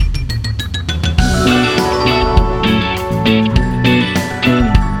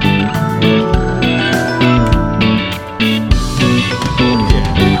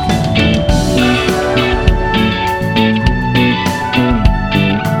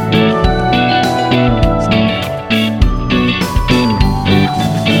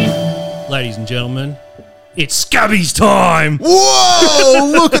gentlemen, it's Scabbieees time!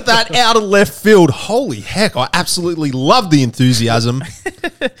 Whoa! Look at that out of left field. Holy heck, I absolutely love the enthusiasm.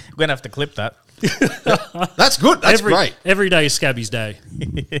 We're going to have to clip that. That's good. That's great. Every day is Scabbiee's day.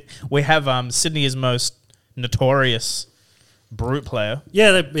 We have Sydney's most notorious brute player.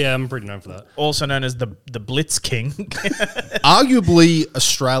 Yeah, I'm pretty known for that. Also known as the Blitz King. Arguably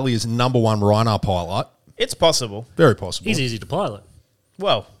Australia's number one Rhinar pilot. It's possible. Very possible. He's easy to pilot.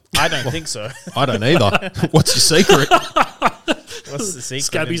 Well, I don't think so. I don't either. What's your secret? What's the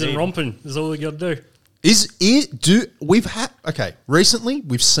secret? Scabbieees and romping is all we got to do. Recently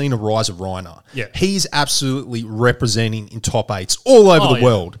we've seen a rise of Rhinar. Yeah. He's absolutely representing in top eights all over the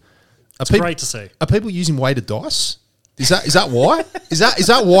world. It's great to see. Are people using weighted dice? Is that why? Is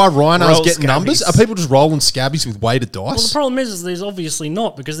that why Rhinar's getting numbers? Are people just rolling Scabbieees with weighted dice? Well, the problem is there's obviously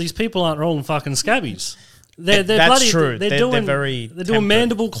not, because these people aren't rolling fucking Scabbieees. They're That's bloody, true. They're doing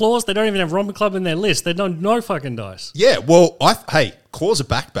mandible claws. They don't even have romping club in their list. They don't no fucking dice. Yeah, well, claws are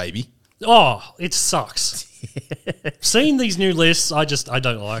back, baby. Oh, it sucks. Seeing these new lists, I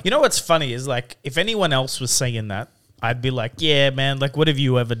don't like. You know what's funny is, like, if anyone else was saying that, I'd be like, yeah, man, like, what have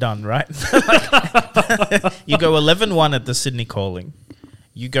you ever done, right? You go 11-1 at the Sydney Calling.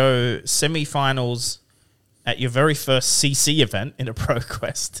 You go semi-finals at your very first CC event in a Pro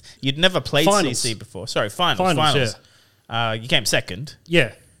Quest. You'd never played CC before. Sorry, finals. Yeah. You came second.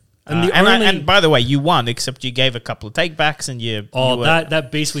 Yeah. And by the way, you won, except you gave a couple of takebacks and you...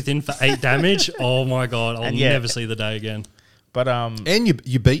 that beast within for 8 damage. Oh, my God. I'll never see the day again. But and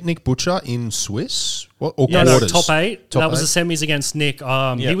you beat Nick Butcher in Swiss? Top 8. That was the semis against Nick.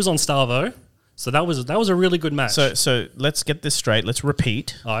 He was on Starvo, so that was a really good match. So let's get this straight. Let's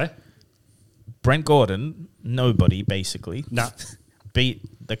repeat. Aye. Brent Gordon, nobody basically, beat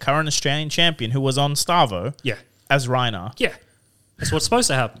the current Australian champion who was on Starvo. Yeah. As Rhinar. Yeah. That's what's supposed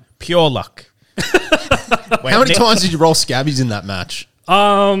to happen. Pure luck. How many times did you roll Scabbieees in that match?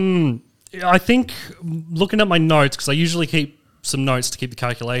 I think, looking at my notes, because I usually keep some notes to keep the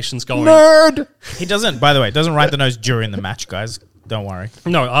calculations going. Nerd! He doesn't, by the way, write the notes during the match, guys. Don't worry.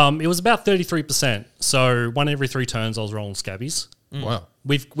 No, it was about 33%. So 1 every 3 turns I was rolling Scabbieees. Wow.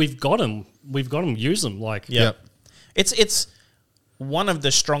 We've got them. We've got them. Use them. Like, yeah. It's one of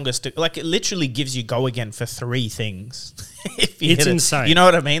the strongest. Like, it literally gives you go again for 3 things. It's insane. You know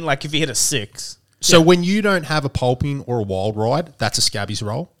what I mean? Like, if you hit a 6. So when you don't have a pulping or a wild ride, that's a Scabbieees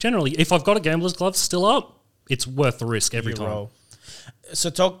roll? Generally, if I've got a gambler's glove still up, it's worth the risk every time. Roll. So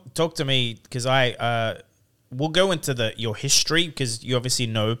talk to me, because we'll go into your history, because you obviously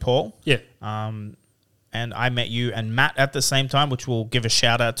know Paul. Yeah. And I met you and Matt at the same time, which we'll give a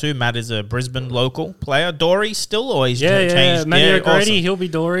shout out to. Matt is a Brisbane local player. Dory still, or he's changed? Yeah, Matty O'Grady, awesome. He'll be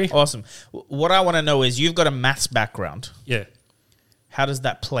Dory. Awesome. What I want to know is, you've got a maths background. Yeah. How does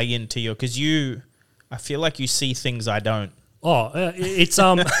that play into you? Because I feel like you see things I don't. It's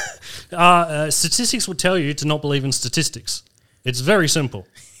statistics would tell you to not believe in statistics. It's very simple.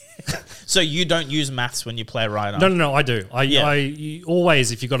 So you don't use maths when you play Rhinar? No, I do. I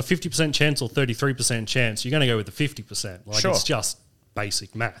always, if you've got a 50% chance or 33% chance, you're going to go with the 50%. Like, sure. It's just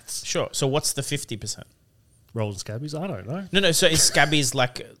basic maths. Sure. So what's the 50%? Rolling Scabbieees? I don't know. No. So is Scabbieees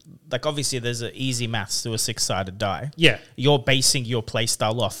like obviously there's an easy maths to a 6-sided die. Yeah. You're basing your play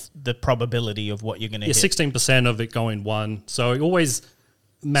style off the probability of what you're going to hit. 16% of it going 1. So always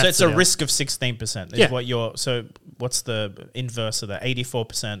maths. So it's a risk of 16%. Yeah. So what's the inverse of that?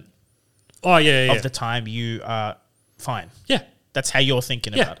 84%. Oh, yeah. Of the time you are fine. Yeah. That's how you're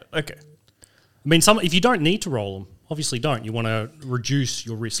thinking about it. Okay. I mean, if you don't need to roll them, obviously don't. You want to reduce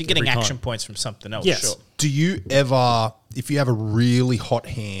your risk. So you're getting action points from something else. Yes. Sure. Do you ever, if you have a really hot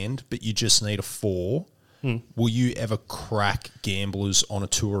hand, but you just need a 4, will you ever crack gamblers on a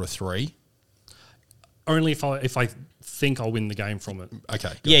 2 or a 3? Only if I think I'll win the game from it. Okay.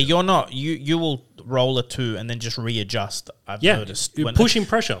 Good. Yeah, you're not. You will roll a 2 and then just readjust. I've noticed. Pushing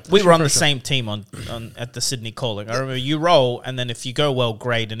pressure. We were on the same team on at the Sydney Calling. I remember you roll, and then if you go well,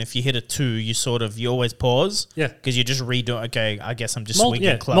 great. And if you hit a 2, you always pause. Yeah. Because you just redo. Okay, I guess I'm just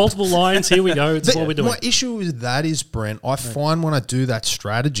swinging club. Multiple lines. Here we go. It's what we're doing. My issue with that is, Brent, I find when I do that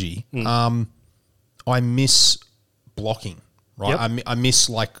strategy, I miss blocking. Right, Yep. I miss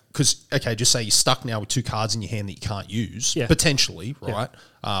because just say you're stuck now with 2 cards in your hand that you can't use, potentially, right?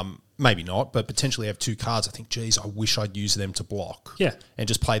 Maybe not, but potentially have 2 cards. I think, geez, I wish I'd use them to block, and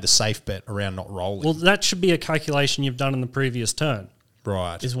just play the safe bet around not rolling. Well, that should be a calculation you've done in the previous turn,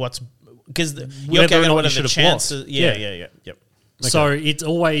 right? Is what's because you're getting what are the chances? Yeah. Yep. Okay. So it's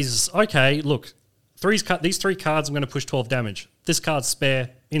always okay. Look, these 3 cards, I'm going to push 12 damage. This card's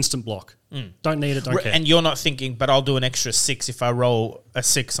spare, instant block. Don't need it, don't care. And you're not thinking, but I'll do an extra 6 if I roll a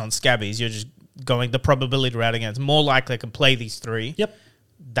 6 on Scabbieees. going the probability route again. It's more likely I can play these 3. Yep.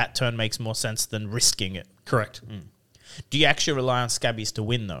 That turn makes more sense than risking it. Correct. Do you actually rely on Scabbies to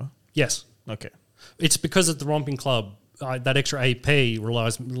win, though? Yes. Okay. It's because at the Romping Club, that extra AP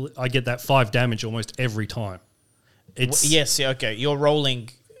relies. I get that 5 damage almost every time. Yes, yeah, okay. You're rolling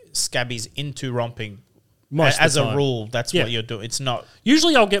Scabbies into Romping. As a rule, that's what you're doing. It's not...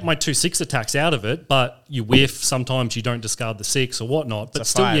 Usually I'll get my 2 6 attacks out of it, but you whiff. Sometimes you don't discard the 6 or whatnot. But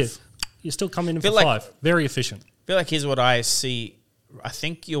still, you still come in for 5. Very efficient. I feel like here's what I see. I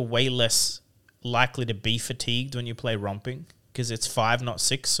think you're way less likely to be fatigued when you play Romping because it's 5, not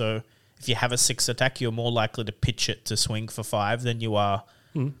 6. So if you have a 6 attack, you're more likely to pitch it to swing for 5 than you are...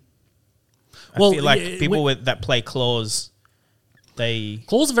 I feel like people that play Claws,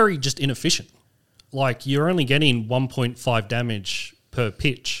 Claws are very just inefficient. Like, you're only getting 1.5 damage per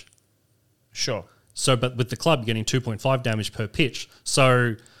pitch. Sure. So, but with the club, you're getting 2.5 damage per pitch.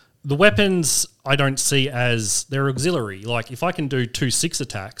 So, the weapons I don't see as they're auxiliary. Like, if I can do 2 6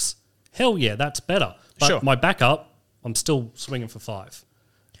 attacks, hell yeah, that's better. But my backup, I'm still swinging for 5.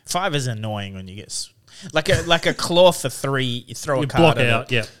 5 is annoying when you get like a claw for 3. You throw a card block at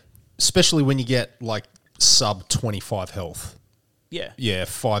out, it. Especially when you get like sub 25 health. Yeah,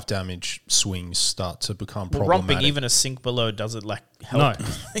 5 damage swings start to become problematic. Romping, even a sink below, does it like help?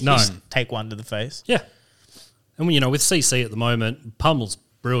 No. Take 1 to the face. Yeah. And with CC at the moment, Pummel's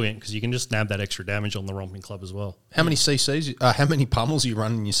brilliant because you can just nab that extra damage on the Romping Club as well. How many CCs? How many Pummels are you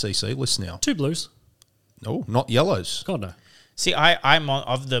running in your CC list now? 2 blues. No, not yellows. God, no. See, I'm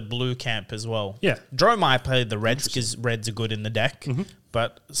of the blue camp as well. Yeah. Drome, I played the reds because reds are good in the deck. Mm-hmm.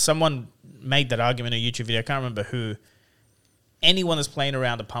 But someone made that argument in a YouTube video. I can't remember who. Anyone that's playing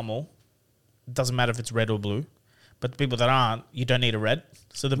around a pummel, doesn't matter if it's red or blue. But the people that aren't, you don't need a red.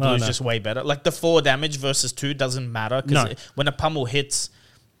 So the blue is just way better. Like the 4 damage versus 2 doesn't matter. Because when a pummel hits,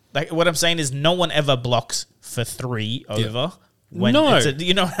 like what I'm saying is no one ever blocks for 3 over. Yeah.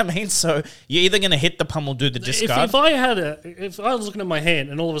 You know what I mean? So you're either going to hit the pummel, do the discard. If I was looking at my hand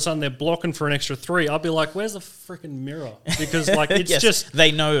and all of a sudden they're blocking for an extra 3, I'd be like, "Where's the freaking mirror?" Because like it's just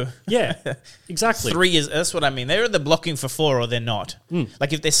they know. Yeah, exactly. 3 is that's what I mean. They're either blocking for 4 or they're not.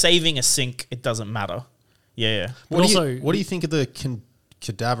 Like if they're saving a sink, it doesn't matter. Yeah. What do you think of the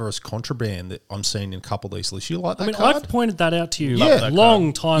cadaverous contraband that I'm seeing in a couple of these lists? You like that card? I've pointed that out to you a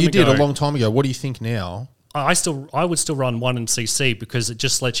long time ago. You did a long time ago. What do you think now? I would still run 1 in CC because it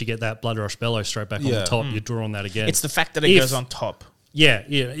just lets you get that Blood Rush Bellow straight back on the top. You draw on that again. It's the fact that it goes on top. Yeah.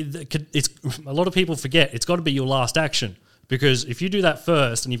 It's a lot of people forget it's got to be your last action because if you do that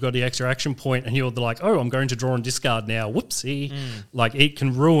first and you've got the extra action point and you're like, oh, I'm going to draw and discard now, whoopsie, like it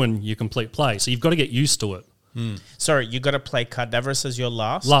can ruin your complete play. So you've got to get used to it. Sorry, you got to play Cadaverous as your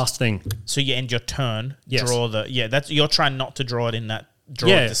last thing. So you end your turn. Yes. Draw that's you're trying not to draw it in that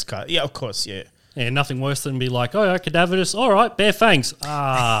discard. Yeah, of course. Yeah. Yeah, nothing worse than be like, oh, Cadaverous, all right, bare fangs.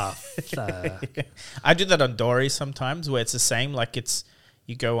 I do that on Dory sometimes where it's the same. Like it's,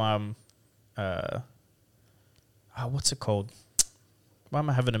 you go, what's it called? Why am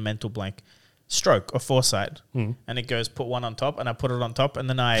I having a mental blank? Stroke or Foresight. And it goes, put 1 on top, and I put it on top, and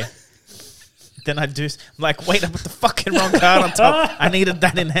then I do, I'm like, wait, I put the fucking wrong card on top. I needed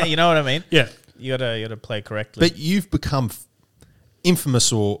that in there. You know what I mean? Yeah. You gotta play correctly. But you've become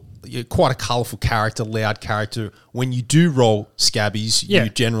infamous or you're quite a colourful character, loud character. When you do roll Scabbies, you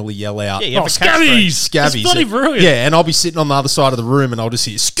generally yell out, Scabbies! Scabbies! It's bloody brilliant. Yeah, and I'll be sitting on the other side of the room and I'll just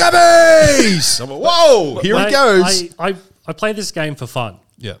hear, Scabbies! I'm like, whoa, here he goes. I play this game for fun.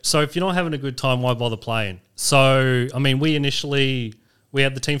 Yeah. So if you're not having a good time, why bother playing? So, I mean, we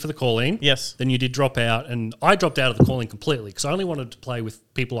had the team for the calling. Yes. Then you did drop out, and I dropped out of the calling completely because I only wanted to play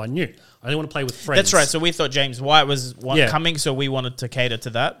with people I knew. I didn't want to play with friends. That's right. So we thought James White was coming, so we wanted to cater to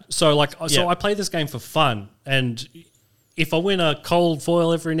that. So I play this game for fun, and if I win a cold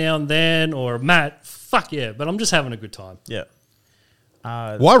foil every now and then or a mat, fuck yeah, but I'm just having a good time. Yeah.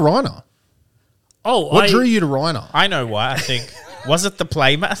 Why Rhinar? What drew you to Rhinar? I know why, I think. Was it the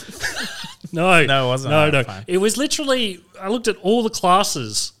playmat? No, it wasn't. No. Fine. It was literally, I looked at all the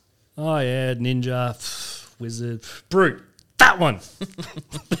classes. Oh, yeah, ninja, wizard, brute. That one.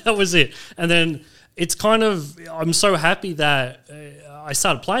 That was it. And then it's kind of, I'm so happy that I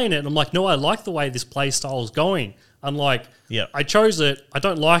started playing it and I'm like, no, I like the way this play style is going. I'm like, I chose it. I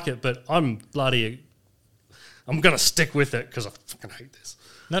don't like it, but I'm going to stick with it because I fucking hate this.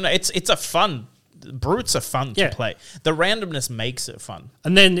 No, it's a fun. Brutes are fun to play. The randomness makes it fun.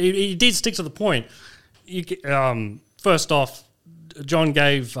 And then it did stick to the point. First off, John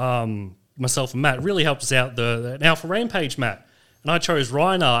gave myself and Matt, it really helped us out, an Alpha Rampage mat. And I chose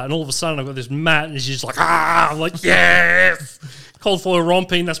Rhinar, and all of a sudden I've got this mat, and he's just like, I'm like, yes! cold foil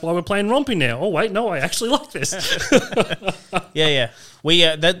romping. That's why we're playing romping now. Oh wait, no, I actually like this. Yeah. We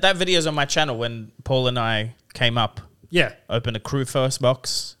that video's on my channel when Paul and I came up. Yeah. Opened a crew first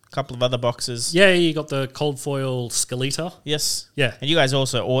box, a couple of other boxes. Yeah, you got the cold foil Skeletor. Yes. Yeah. And you guys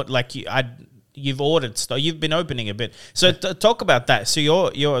also you've ordered stuff. You've been opening a bit. So talk about that. So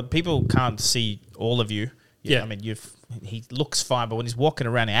your people can't see all of you. Yeah. I mean, he looks fine, but when he's walking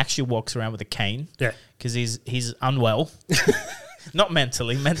around, he actually walks around with a cane. Yeah. Because he's unwell. Not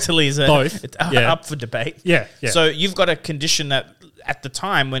mentally. Mentally is both. Up for debate. Yeah. So you've got a condition that at the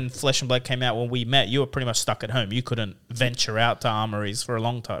time when Flesh and Blood came out, when we met, you were pretty much stuck at home. You couldn't venture out to armories for a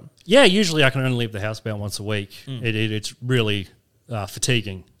long time. Yeah, usually I can only leave the house about once a week. It's really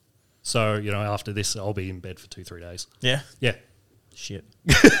fatiguing. So, after this, I'll be in bed for 2-3 days. Yeah? Yeah. Shit.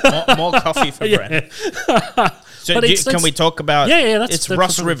 more coffee for Brent. So can we talk about... Yeah, it's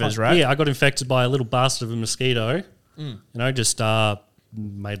Ross Rivers, right? Yeah, I got infected by a little bastard of a mosquito. Just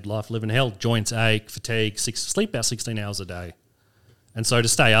made life living hell. Joints ache, fatigue, sleep about 16 hours a day. And so to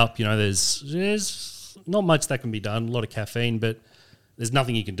stay up, there's not much that can be done, a lot of caffeine, but there's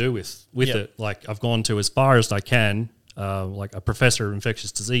nothing you can do with it. Like, I've gone to as far as I can, like a professor of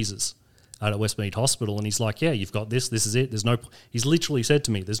infectious diseases at Westmead Hospital, and he's like, yeah, you've got this is it. He's literally said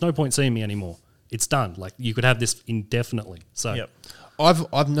to me, there's no point seeing me anymore. It's done. Like, you could have this indefinitely. So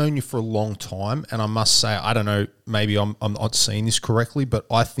I've known you for a long time, and I must say, I don't know, maybe I'm not seeing this correctly, but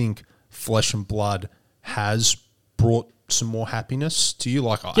I think Flesh and Blood has brought some more happiness to you.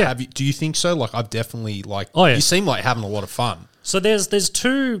 Like, do you think so? Like, I've definitely you seem like having a lot of fun. So there's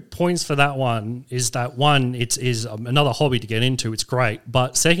 2 points for that one. Is that one, it is another hobby to get into. It's great.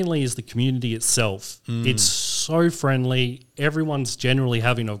 But secondly is the community itself. It's so friendly. Everyone's generally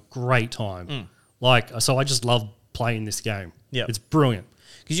having a great time. So I just love playing this game. Yeah, it's brilliant.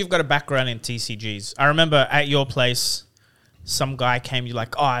 Because you've got a background in TCGs. I remember at your place, some guy came, you're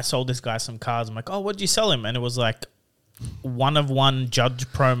like, oh, I sold this guy some cards. I'm like, oh, what did you sell him? And it was like one of one judge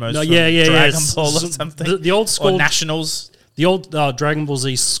promos from Dragon Ball or something. The old school... Or Nationals. The old Dragon Ball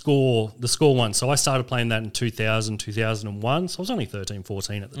Z score one. So I started playing that in 2000, 2001. So I was only 13,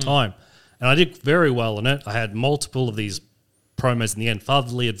 14 at the time. And I did very well in it. I had multiple of these promos in the end.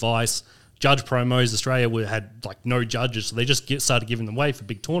 Fatherly advice, judge promos. Australia had no judges, so they just started giving them away for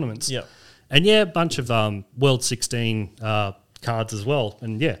big tournaments. Yeah. And a bunch of World 16 cards as well.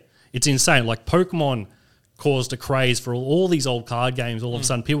 And it's insane. Like, Pokemon caused a craze for all these old card games. All of a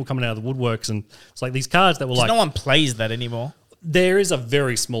sudden, people coming out of the woodworks, and it's like these cards that were no one plays that anymore. There is a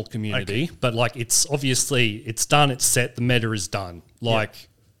very small community, but it's obviously it's done. It's set. The meta is done.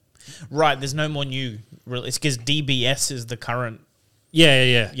 Right. There's no more new. It's because DBS is the current.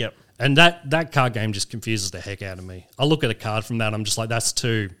 Yeah. Yep. And that card game just confuses the heck out of me. I look at a card from that, and I'm just like, that's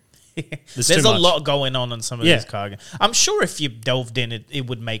too. There's a lot going on some of these card games. I'm sure if you delved in, it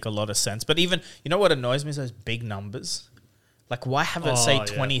would make a lot of sense. But even, what annoys me is those big numbers. Like, why have it say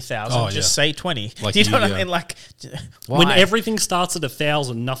 20,000? Just say 20. Do you know what I mean? Like, why? When everything starts at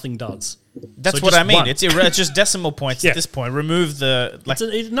 1,000, nothing does. That's what I mean. It's just decimal points at this point. Remove the it's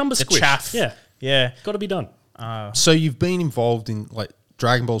a number squish. Chaff. Yeah. Got to be done. So you've been involved in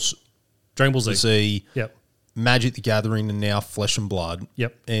Dragon Ball Z. Yep. Magic the Gathering, and now Flesh and Blood.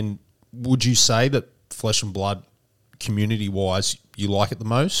 Yep. And would you say that Flesh and Blood, community-wise, you like it the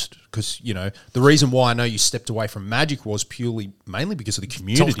most? Because, the reason why I know you stepped away from Magic was mainly because of the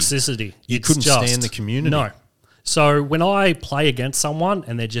community. Toxicity. You couldn't stand the community. No. So when I play against someone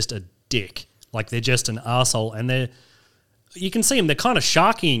and they're just a dick, they're just an arsehole, and you can see them, they're kind of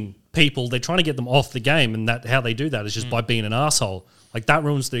sharking people. They're trying to get them off the game, and how they do that is just by being an arsehole. That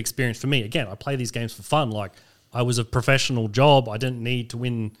ruins the experience for me. Again, I play these games for fun. I was a professional job. I didn't need to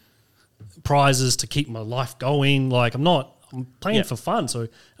win prizes to keep my life going. I'm playing for fun. So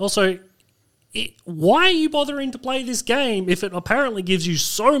also, why are you bothering to play this game if it apparently gives you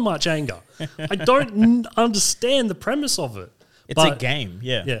so much anger? I don't understand the premise of it. It's a game,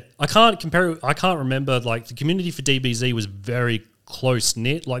 Yeah. I can't compare. I can't remember, the community for DBZ was very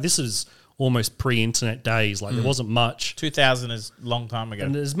close-knit. This is almost pre-internet days. There wasn't much. 2000 is a long time ago.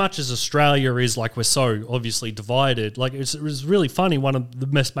 And as much as Australia is, we're so obviously divided, it was really funny. One of the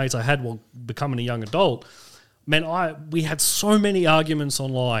best mates I had while becoming a young adult, we had so many arguments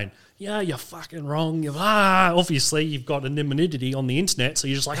online. Yeah, you're fucking wrong. Obviously, you've got anonymity on the internet, so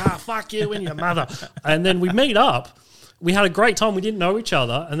you're just fuck you and your mother. And then we meet up. We had a great time. We didn't know each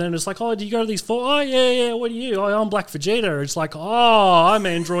other. And then it's like, oh, do you go to these Oh, yeah. What are you? Oh, I'm Black Vegeta. It's like, oh, I'm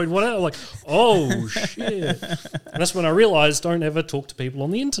Android, whatever. Oh, shit. And that's when I realized, don't ever talk to people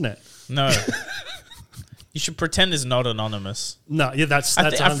on the internet. No. You should pretend it's not anonymous. No, yeah, that's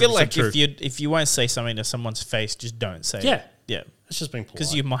I feel like true. if you won't say something to someone's face, just don't say it. Yeah. Yeah. It's just being polite.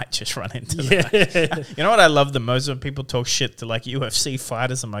 Because you might just run into that. You know what I love the most? When people talk shit to like UFC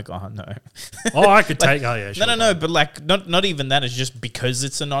fighters, I'm like, oh no. Oh, I could take. Oh yeah. Sure, No. But like, not even that. It's just because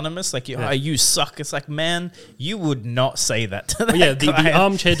it's anonymous. Like, oh, you suck. It's like, man, you would not say that to that guy. The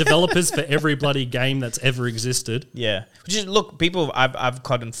armchair developers for every bloody game that's ever existed. Yeah. Which is, look, people, I've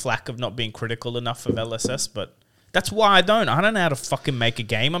gotten flack of not being critical enough of LSS, but that's why I don't know how to fucking make a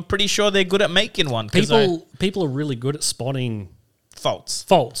game. I'm pretty sure they're good at making one. People are really good at spotting faults,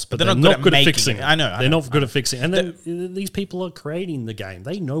 but they're not good at fixing it. I know. They're not good at fixing it. And then these people are creating the game.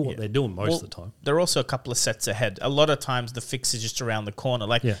 They know what they're doing most of the time. They're also a couple of sets ahead. A lot of times the fix is just around the corner.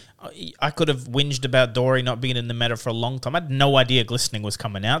 Like, I could have whinged about Dory not being in the meta for a long time. I had no idea Glistening was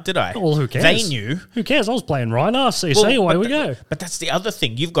coming out, did I? Well, who cares? They knew. Who cares? I was playing Rhinar, CC, away we go. But that's the other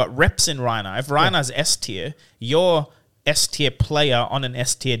thing. You've got reps in Rhinar. If Rhinar's S tier, you're S tier player on an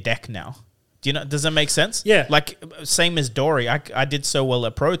S tier deck now. Do you know? Does that make sense? Yeah. Like, same as Dory. I did so well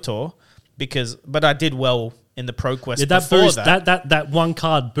at Pro Tour but I did well in the Pro Quest before that one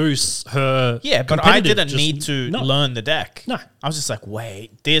card boosts her. Yeah, but I didn't need to learn the deck. No. I was just like,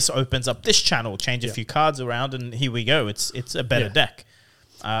 wait, this opens up this channel, change a few cards around, and here we go. It's a better deck.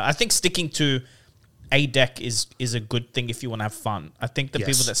 I think sticking to a deck is a good thing if you want to have fun. I think the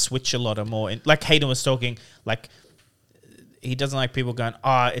people that switch a lot are more like Hayden was talking, like, he doesn't like people going,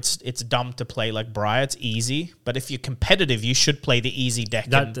 it's dumb to play like Briar. It's easy. But if you're competitive, you should play the easy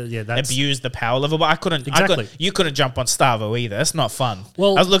deck and abuse the power level. But I couldn't. You couldn't jump on Starvo either. That's not fun.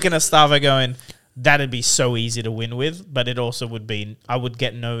 Well, I was looking at Starvo going, that'd be so easy to win with, but it also would be, I would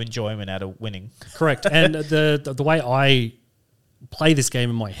get no enjoyment out of winning. Correct. And the way I play this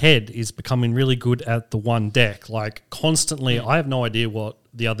game in my head is becoming really good at the one deck. Like, constantly, I have no idea what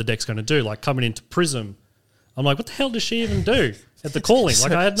the other deck's going to do. Like, coming into Prism, I'm like, what the hell does she even do at the calling?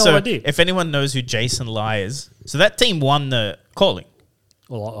 Like, I had no idea. If anyone knows who Jason Lai is, so that team won the calling.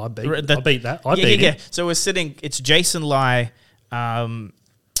 Well, I beat that. I beat him. So we're sitting, it's Jason Lai. I'm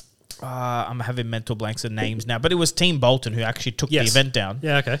having mental blanks of names now, but it was Team Bolton who actually took the event down.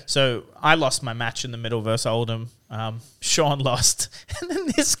 Yeah, okay. So I lost my match in the middle versus Oldham. Sean lost. And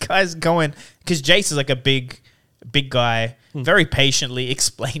then this guy's going, because Jason's like a big guy, very patiently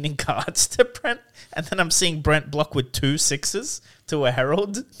explaining cards to Brent. And then I'm seeing Brent block with 2 6s to a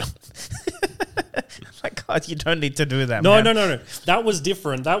Herald. My God, you don't need to do that, man. No. That was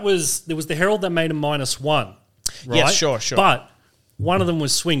different. There was the Herald that made a -1, right? Yes, sure. But one of them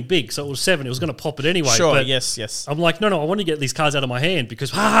was swing big, so it was 7. It was going to pop it anyway. Sure, but yes. I'm like, no, I want to get these cards out of my hand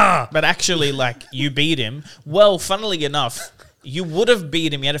because, But actually, like, you beat him. Well, funnily enough, you would have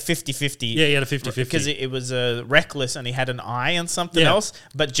beat him. He had a 50-50. Yeah, he had a 50-50. Because it was reckless and he had an eye on something else.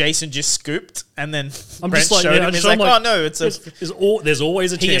 But Jason just scooped and then Brent showed him. He's like, oh, no, there's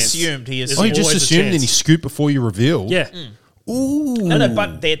always a chance. He assumed. He just assumed and he scooped before you revealed. Yeah. Ooh. No,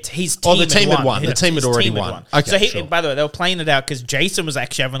 but his team the team had won. The team had already won. Okay, so by the way, they were playing it out because Jason was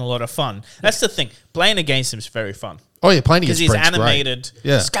actually having a lot of fun. That's the thing. Playing against him is very fun. Oh yeah, playing against because he's Brent's animated. Great.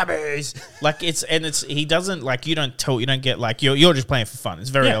 Yeah, Scabbieeees. Like he doesn't like you don't get like you're just playing for fun.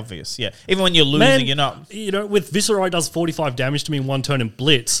 It's very obvious. Yeah, even when you're losing, you're not. You know, with Viserai does 45 damage to me in one turn in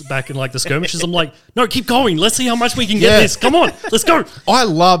Blitz back in like the skirmishes. I'm like, no, keep going. Let's see how much we can get this. Come on, let's go. I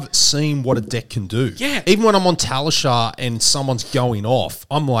love seeing what a deck can do. Yeah, even when I'm on Talishar and someone's going off,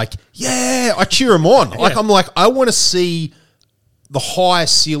 I'm like, yeah, I cheer them on. Like I'm like, I want to see the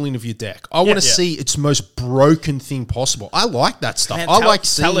highest ceiling of your deck. I want to see its most broken thing possible. I like that stuff. Man, I like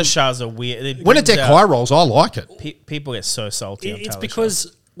seeing... Talishars are weird. When a deck high rolls, I like it. People get so salty on Talishar. It's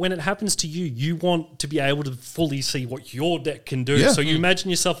because when it happens to you, you want to be able to fully see what your deck can do. Yeah. So you imagine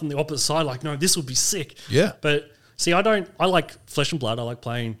yourself on the opposite side, like, no, this would be sick. Yeah. But see, I like Flesh and Blood. I like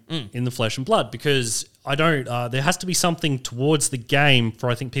playing in the Flesh and Blood because there has to be something towards the game for,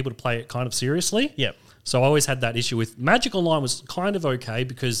 I think, people to play it kind of seriously. Yeah. So I always had that issue with Magic Online was kind of okay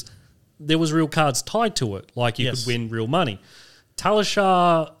because there was real cards tied to it, like you could win real money.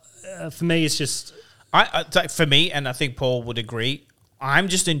 Talishar, for me, is just... for me, and I think Paul would agree, I'm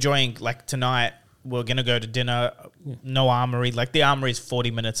just enjoying, like tonight, we're going to go to dinner, no armory. Like the armory is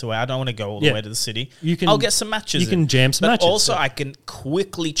 40 minutes away. I don't want to go all the way to the city. I'll get some matches. You can jam some matches. But also I can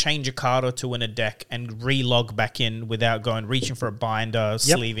quickly change a card or two in a deck and re-log back in without reaching for a binder,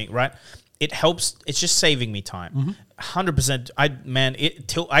 sleeving, right? It helps. It's just saving me time. 100%.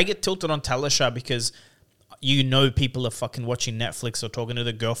 I get tilted on Talishar because people are fucking watching Netflix or talking to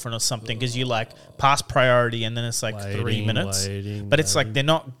their girlfriend or something because you like pass priority and then it's like 3 minutes. But it's like they're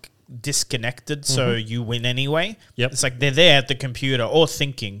not disconnected, so you win anyway. Yep. It's like they're there at the computer or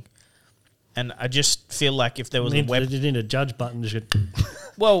thinking. And I just feel like if there was a web... You need a judge button.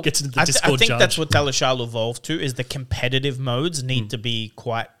 Well, gets into the Discord I think judge. that's what Talishar will evolve to, is the competitive modes need to be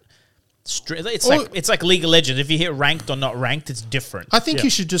quite... It's like League of Legends. If you hit ranked or not ranked, it's different. I think you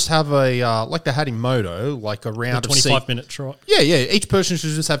should just have a like they had in Moto, like a round of 25-minute trot. Yeah. Each person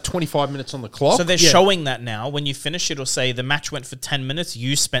should just have 25 minutes on the clock. So they're showing that now. When you finish, it'll say the match went for 10 minutes.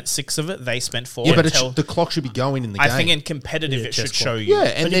 You spent 6 of it. They spent 4. Yeah, but the clock should be going in the game. I think in competitive it should show you. Yeah,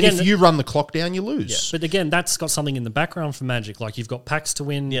 and then if you run the clock down, you lose. Yeah. But again, that's got something in the background for Magic. Like you've got packs to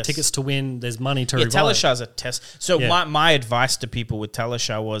win, tickets to win. There's money to revive. Talishar's a test. So my advice to people with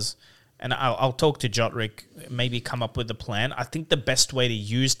Talishar was... And I'll talk to Jotrick, maybe come up with a plan. I think the best way to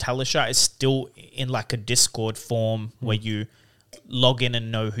use Talishar is still in like a Discord form where you log in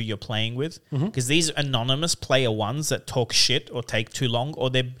and know who you're playing with. Because these anonymous player ones that talk shit or take too long, or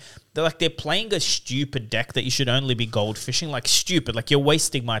they're playing a stupid deck that you should only be gold fishing. Like stupid, like you're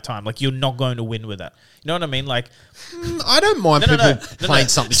wasting my time. Like you're not going to win with that. You know what I mean? Like I don't mind people playing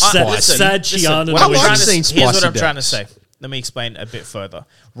something spicy. Sad Chiana. Here's what I'm trying to say. Let me explain a bit further.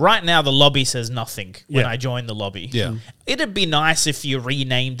 Right now, the lobby says nothing when I join the lobby. Yeah. It'd be nice if you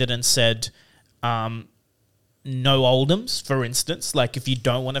renamed it and said no Oldhams, for instance. Like if you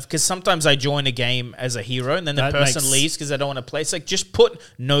don't want to... Because sometimes I join a game as a hero and then the person leaves because they don't want to play. It's like just put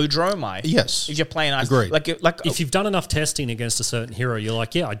no Dromai. Yes. If you're playing... Agreed. Like if you've done enough testing against a certain hero, you're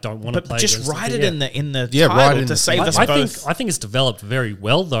like, I don't want to play just against write it in the title write it to save us both. I think it's developed very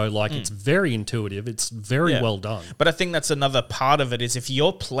well, though. Like it's very intuitive. It's very well done. But I think that's another part of it is if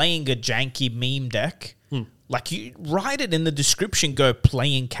you're playing a janky meme deck, like you write it in the description, go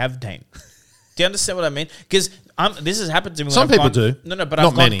playing Cavdane. Do you understand what I mean? Because this has happened to me. Some people do. No, but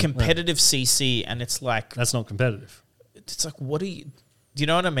I've gone competitive CC, and it's like that's not competitive. It's like, what do you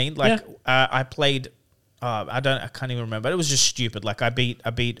know what I mean? Like I played. I can't even remember. It was just stupid. Like I beat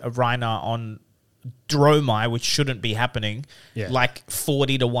a Rhinar on Dromai, which shouldn't be happening. Yeah. Like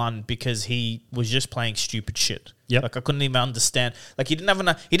 40-1 because he was just playing stupid shit. Yeah. Like I couldn't even understand. Like he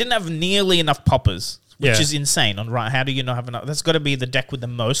didn't have nearly enough poppers. Which is insane. How do you not have enough? That's got to be the deck with the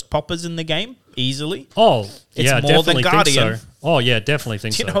most poppers in the game, easily. Oh, it's more than Guardian. Think so. Oh, yeah, definitely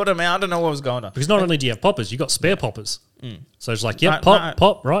think so. Do you know what I mean? I don't know what was going on. Because not only do you have poppers, you got spare poppers. So it's like,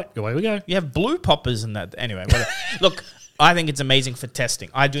 pop, right, away we go. You have blue poppers in that. Anyway, look, I think it's amazing for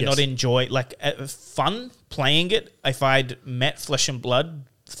testing. I do not enjoy, fun playing it. If I'd met Flesh and Blood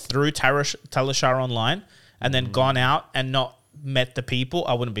through Talishar online and then gone out and not met the people,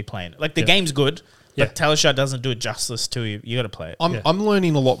 I wouldn't be playing it. Like, the game's good. But Talishar doesn't do it justice to you. You got to play it. I'm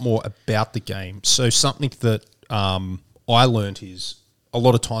learning a lot more about the game. So something that I learned is a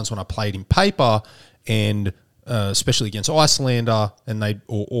lot of times when I played in paper and especially against Icelander and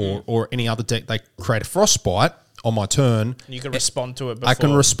or any other deck, they create a Frostbite on my turn. You can respond to it before. I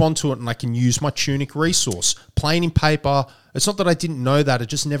can respond to it and I can use my Tunic resource. Playing in paper, it's not that I didn't know that. It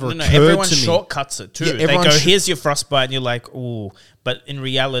just never occurred to me. Everyone shortcuts it too. They go, here's your Frostbite, and you're like, ooh. But in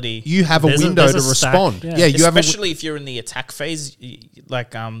reality... You have a window to respond. Yeah, especially if you're in the attack phase.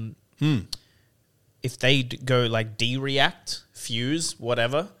 Like, if they go like D-react, fuse,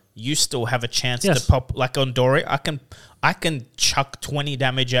 whatever, you still have a chance to pop... Like on Dory, I can chuck 20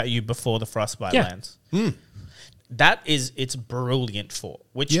 damage at you before the Frostbite lands. It's brilliant for,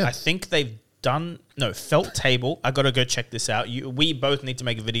 which I think they've done. No, Felt Table. I got to go check this out. We both need to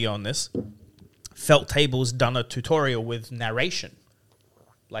make a video on this. Felt Table's done a tutorial with narration.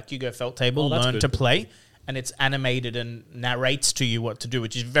 Like you go Felt Table, learn to play, and it's animated and narrates to you what to do,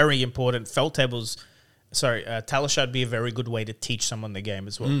 which is very important. Felt Table's... Talishar would be a very good way to teach someone the game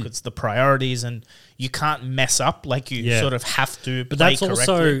as well, because the priorities and you can't mess up, like you sort of have to play correctly. But that's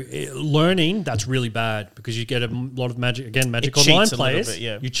also learning, that's really bad because you get a lot of Magic Online players.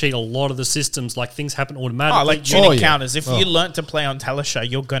 You cheat a lot of the systems, like things happen automatically. Like tuning counters. If you learn to play on Talishar,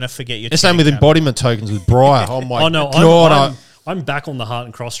 you're going to forget your tuning same with embodiment tokens with Briar. Oh my God. I'm back on the heart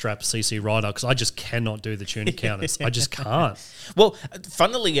and cross strap CC Rhinar because I just cannot do the tuning counters. I just can't. Well,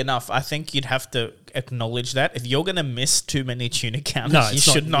 funnily enough, I think you'd have to acknowledge that if you're going to miss too many tuning counters, you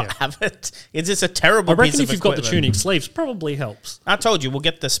should not have it. It's just a terrible piece of equipment. I reckon if you've got the tuning sleeves, probably helps. I told you, we'll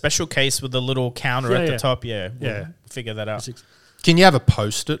get the special case with the little counter at the top. We'll figure that out. Can you have a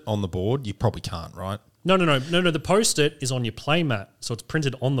post-it on the board? You probably can't, right? No. The post-it is on your playmat, so it's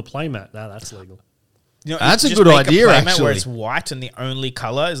printed on the playmat. That's legal. You know, that's a good idea, actually. Where it's white and the only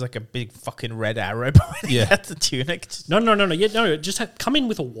color is like a big fucking red arrow pointing at the tunic. No. Just come in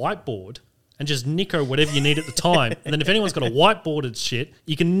with a whiteboard and just nico whatever you need at the time. And then if anyone's got a whiteboarded shit,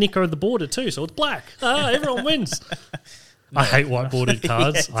 you can nico the border too, so it's black. Everyone wins. I hate whiteboarded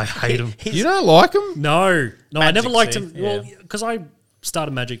cards. I hate them. You don't like them? No, I never liked them. Well, because I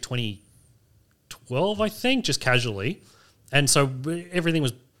started Magic 20 12, I think, just casually. And so everything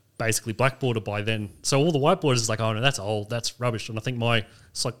was basically blackboarded by then. So all the whiteboarders is like, oh no, that's old, that's rubbish. And I think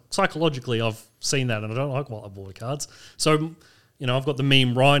psychologically I've seen that and I don't like whiteboard cards. So, I've got the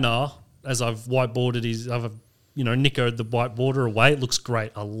meme Rhinar as I've whiteboarded I've nickered the whiteboarder away. It looks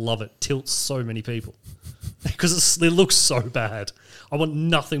great. I love it. Tilts so many people because it looks so bad. I want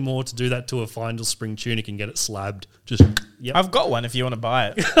nothing more to do that to a Findle Spring tunic and get it slabbed. Just yep. I've got one if you want to buy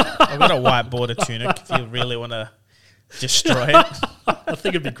it. I've got a whiteboarder tunic if you really want to destroy it. I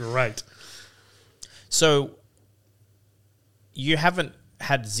think it'd be great. So you haven't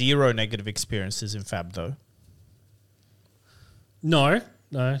had zero negative experiences in Fab though? No.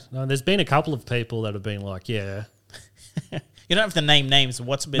 There's been a couple of people that have been like, yeah. You don't have to name names.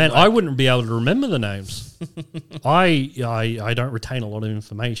 What's been Man, I wouldn't be able to remember the names. I don't retain a lot of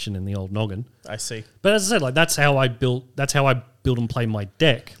information in the old noggin. I see. But as I said, like that's how I build and play my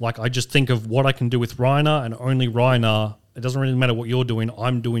deck. Like I just think of what I can do with Rhinar and only Rhinar. It doesn't really matter what you're doing.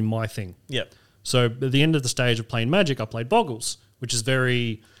 I'm doing my thing. Yep. So at the end of the stage of playing Magic, I played Boggles, which is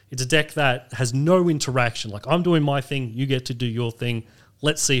it's a deck that has no interaction. Like I'm doing my thing, you get to do your thing.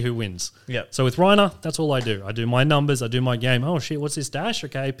 Let's see who wins. Yep. So with Rhinar, that's all I do. I do my numbers, I do my game. Oh shit, what's this dash?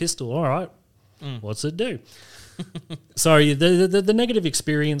 Okay, pistol. All right. What's it do? So the negative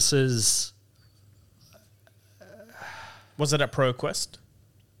experiences. Was it at ProQuest?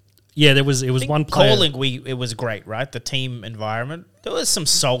 Yeah, it was one player. Calling, it was great, right? The team environment. There was some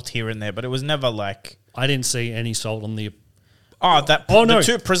salt here and there, but it was never like... I didn't see any salt on the... The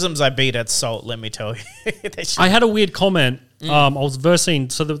two Prisms I beat at salt, let me tell you. I had a weird comment. I was versing...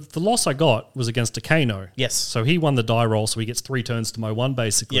 So the loss I got was against a Kano. Yes. So he won the die roll, so he gets 3 turns to my 1,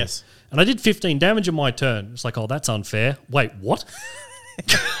 basically. Yes. And I did 15 damage in my turn. It's like, oh, that's unfair. Wait, what?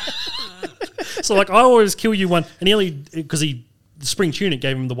 So, like, I always kill you one... And he only... Because the Spring Tunic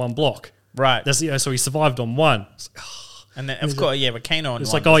gave him the 1 block. Right. So he survived on 1. Like, oh. And then, of course, but Kano on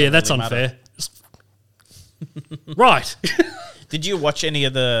it's 1... It's like, oh, yeah, that's really unfair. Right. Did you watch any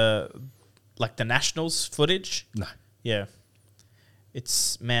of the Nationals footage? No. Yeah.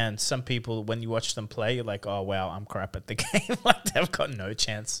 It's, man, some people, when you watch them play, you're like, oh, wow, I'm crap at the game. Like, they've got no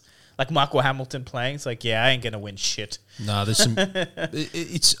chance. Like Michael Hamilton playing, it's like, yeah, I ain't going to win shit. No, there's some...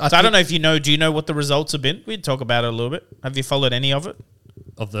 I don't know if do you know what the results have been? We'd talk about it a little bit. Have you followed any of it?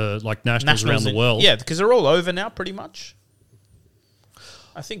 Of the, nationals around the world? Yeah, because they're all over now, pretty much.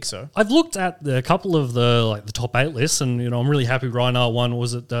 I think so. I've looked at a couple of the top 8 lists, and I'm really happy Rhinar won.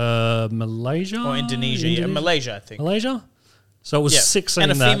 Was it Malaysia or Indonesia? Yeah, Malaysia, I think. Malaysia. So it was 16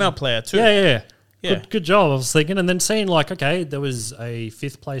 and a female player too. Yeah. Good job. I was thinking, and then seeing okay, there was a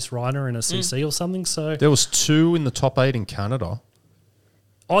 5th place Rhinar in a CC or something. So there was 2 in the top 8 in Canada.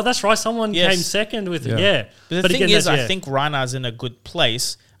 Oh, that's right. Someone came second with it. Yeah. But the thing is, I think Rhinar's in a good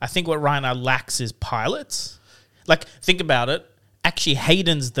place. I think what Rhinar lacks is pilots. Like, think about it. Actually,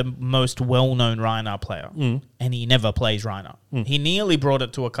 Hayden's the most well-known Rhinar player, and he never plays Rhinar. He nearly brought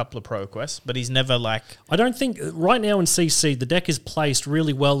it to a couple of ProQuests, but he's never I don't think right now in CC the deck is placed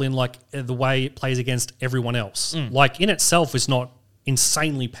really well in the way it plays against everyone else. In itself, it's not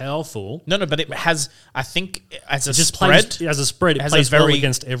insanely powerful. No, but it has. I think as a spread, it plays well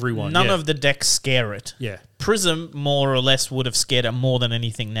against everyone. None of the decks scare it. Yeah, Prism more or less would have scared it more than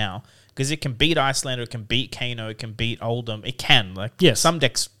anything now. Because it can beat Icelander, it can beat Kano, it can beat Oldham. It can. Some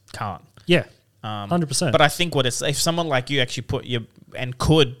decks can't. Yeah, 100%. But I think if someone like you actually and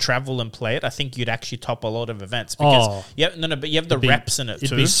could travel and play it, I think you'd actually top a lot of events. Because but you have the reps in it too.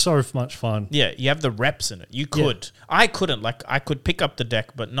 It'd be so much fun. Yeah, you have the reps in it. You could. Yeah. I couldn't. I could pick up the deck,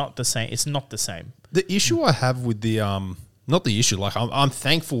 but not the same. It's not the same. The issue I have with the not the issue. I'm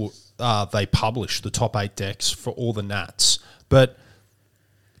thankful they publish the top 8 decks for all the Nats, but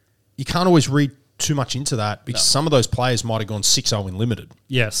you can't always read too much into that because some of those players might have gone 6-0 in limited.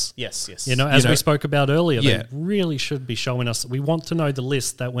 Yes. As we spoke about earlier, they really should be showing us. We want to know the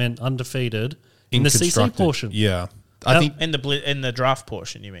list that went undefeated in the CC portion. Yeah. I think in the draft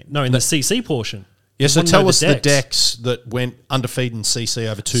portion, you mean? No, in the CC portion. Yeah, so tell us the decks that went undefeated in CC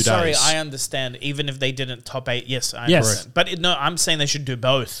over 2 days. Sorry, I understand. Even if they didn't top 8, yes, I understand. But I'm saying they should do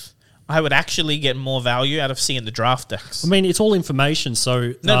both. I would actually get more value out of seeing the draft decks. I mean, it's all information,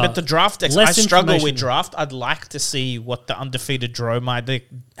 so... No, but the draft decks, I struggle with draft. I'd like to see what the undefeated draw my deck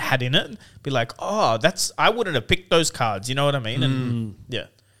had in it. Be like, I wouldn't have picked those cards, you know what I mean? And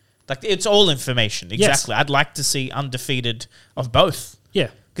it's all information, exactly. Yes. I'd like to see undefeated of both. Yeah.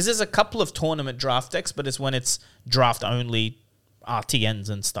 Because there's a couple of tournament draft decks, but it's when it's draft-only RTNs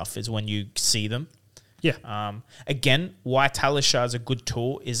and stuff is when you see them. Yeah. Again, why Talishar is a good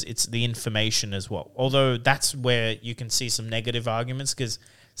tool is it's the information as well. Although that's where you can see some negative arguments because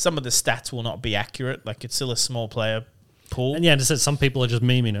some of the stats will not be accurate. Like, it's still a small player pool. And just said some people are just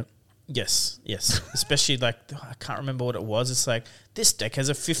memeing it. Yes. Especially, like, I can't remember what it was. It's like, this deck has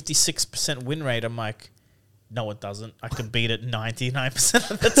a 56% win rate. I'm like, no, it doesn't. I can beat it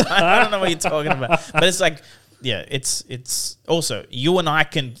 99% of the time. I don't know what you're talking about. But it's like, yeah, it's also, you and I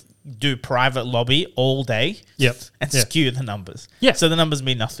can do private lobby all day and skew the numbers. Yeah. So the numbers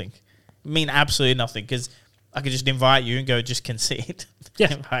mean nothing. Mean absolutely nothing, because I could just invite you and go, just concede.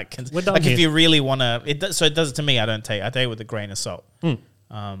 Yeah. We're done here. If you really want to, so it does it to me, I take it with a grain of salt.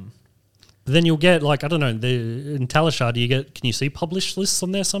 But then you'll get, like, I don't know, in Talishar, can you see published lists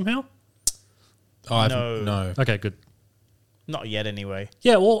on there somehow? No. Okay, good. Not yet, anyway.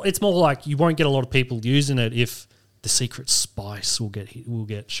 Yeah, well, it's more like you won't get a lot of people using it if the secret spice will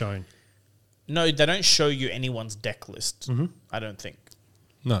get shown. No, they don't show you anyone's deck list. I don't think.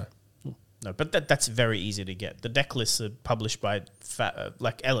 No, but that's very easy to get. The deck lists are published by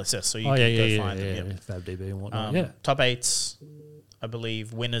like LSS, so you can go find them. Yeah, FabDB and whatnot. Top 8s, I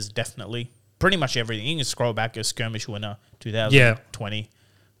believe. Winners, definitely. Pretty much everything. You can scroll back, a skirmish winner 2020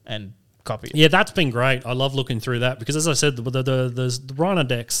 and copy it. Yeah, that's been great. I love looking through that because, as I said, the Rhinar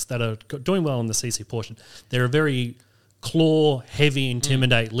decks that are doing well in the CC portion, they're a very claw-heavy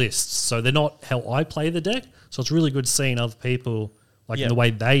intimidate lists. So they're not how I play the deck. So it's really good seeing other people, in the way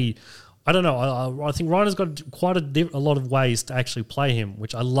they... I don't know. I think Rhinar's got quite a lot of ways to actually play him,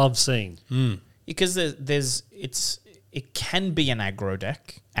 which I love seeing. Because it can be an aggro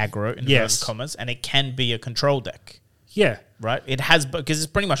deck, in inverted commas, and it can be a control deck. Yeah. Right? It has, because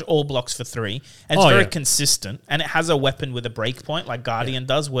it's pretty much all blocks for 3, and it's very consistent, and it has a weapon with a break point like Guardian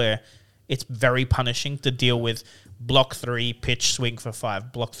does, where it's very punishing to deal with block 3, pitch, swing for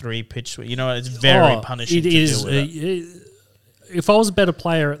 5, block 3, pitch, swing. You know, it's very punishing to deal with it. If I was a better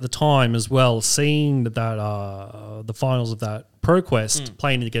player at the time as well, seeing that the finals of that ProQuest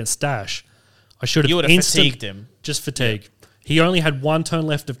playing against Dash, I should have you would have fatigued him. Just fatigue. Yeah. He only had 1 turn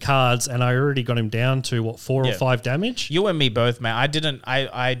left of cards, and I already got him down to 4 or 5 damage. You and me both, man. I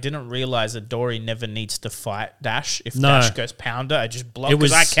didn't realize that Dory never needs to fight Dash. If Dash goes pounder, I just block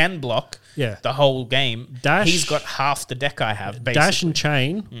because I can block the whole game. Dash, he's got half the deck I have. Basically. Dash and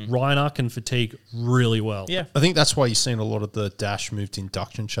chain, Rhinar can fatigue really well. Yeah, I think that's why you're seeing a lot of the Dash moved to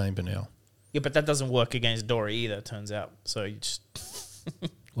induction chamber now. Yeah, but that doesn't work against Dory either. It turns out. So you just.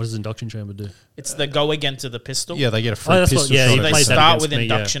 What does induction chamber do? It's the go again to the pistol. Yeah, they get a free pistol. They start with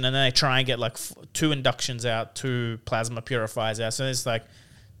induction and then they try and get like 2 inductions out, 2 plasma purifiers out. So it's like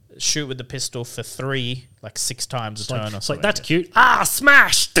shoot with the pistol for 3, like 6 times a turn or something. It's like, that's cute.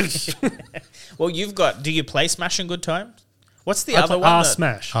 Smash! Well, do you play Smash in Good Time? What's the other one?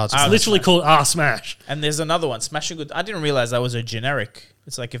 Smash. It's literally called Smash. And there's another one, Smash in Good. I didn't realize that was a generic.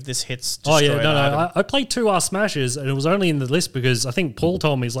 It's like if this hits, destroy I played 2 Smashes and it was only in the list because I think Paul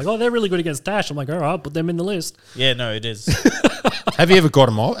told me, he's like, they're really good against Dash. I'm like, all right, put them in the list. Yeah, no, it is. Have you ever got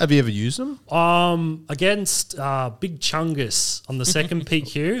them off? Have you ever used them? Against Big Chungus on the second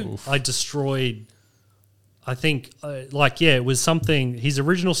PQ, I destroyed... I think, it was something, his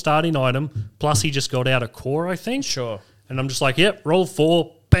original starting item, plus he just got out a core, I think. Sure. And I'm just like, roll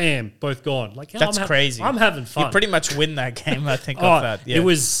 4, bam, both gone. Like, that's crazy. I'm having fun. You pretty much win that game, I think, off that. Yeah. It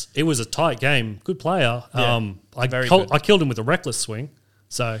was a tight game. Good player. Yeah, I killed him with a reckless swing.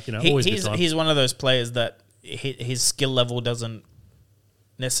 So, always good time. He's one of those players that his skill level doesn't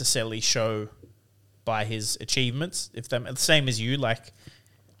necessarily show by his achievements. If the same as you, like...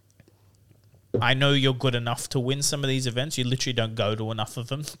 I know you're good enough to win some of these events. You literally don't go to enough of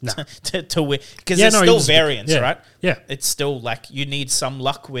them to win. Because there's still variance, right? Yeah. It's still like you need some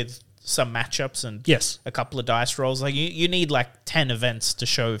luck with some matchups and a couple of dice rolls. Like you need like 10 events to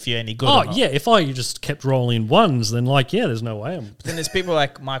show if you're any good or not. Yeah. If I just kept rolling ones, then there's no way. But then there's people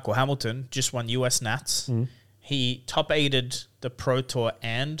like Michael Hamilton, just won US Nats. He top 8'd the Pro Tour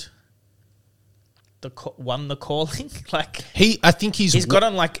and... won the calling. I think he's got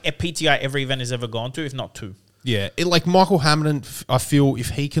on like a PTI every event he's ever gone to, if not 2. Yeah, like Michael Hamilton, I feel if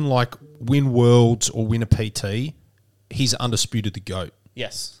he can like win Worlds or win a PT, he's undisputed the GOAT.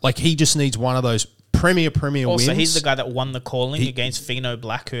 Yes. Like he just needs one of those premier wins. Also, he's the guy that won the calling against Pheno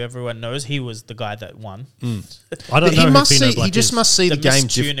Black, who everyone knows. He was the guy that won. I don't know who Pheno Black He just must see the game.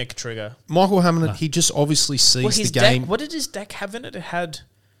 Tunic trigger. Michael Hamilton, he just obviously sees the game. What did his deck have in it? It had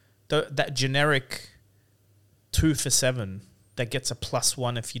that generic 2 for 7 that gets a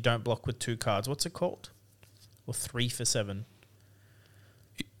 +1 if you don't block with 2 cards. What's it called? Or 3 for 7.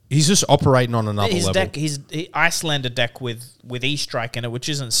 He's just operating on another level. Deck, his Icelander deck with E-Strike in it, which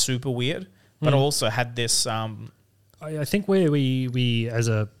isn't super weird, but also had this... I think where we as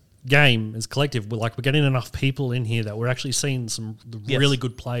a game as collective, we're getting enough people in here that we're actually seeing some really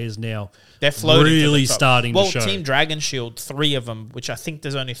good players now. They're floating really starting to show. Well, Team Dragon Shield, 3 of them, which I think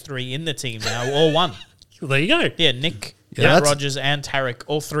there's only 3 in the team now, all won. Well, there you go. Yeah, Nick, Rogers, and Tarek,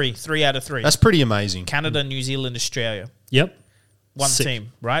 all 3 out of 3. That's pretty amazing. Canada, New Zealand, Australia. Yep. One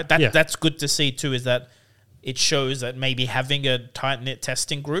team, right? That's good to see too, is that it shows that maybe having a tight-knit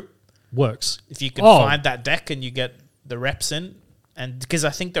testing group works. If you can find that deck and you get the reps in, and because I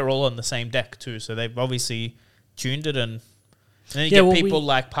think they're all on the same deck too, so they've obviously tuned it, and then you get people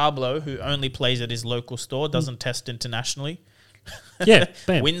like Pablo, who only plays at his local store, doesn't test internationally. Yeah,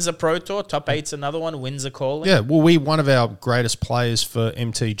 bam. Wins a Pro Tour, top 8's another one, wins a calling. Yeah, well, one of our greatest players for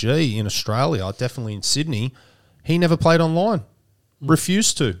MTG in Australia, definitely in Sydney, he never played online.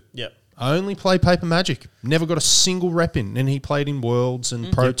 Refused to. Yeah. Only played Paper Magic. Never got a single rep in. And he played in Worlds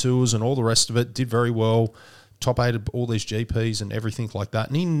and Pro Tours and all the rest of it. Did very well. Top 8 of all these GPs and everything like that.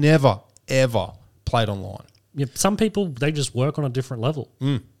 And he never, ever played online. Yeah, some people, they just work on a different level.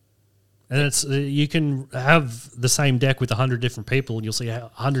 And it's you can have the same deck with 100 different people and you'll see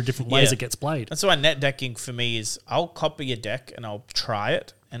 100 different ways it gets played. That's why net decking for me is I'll copy a deck and I'll try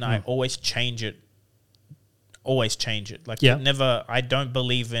it and I always change it. Like never, I don't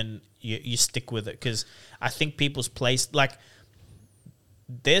believe in you stick with it, because I think people's place, like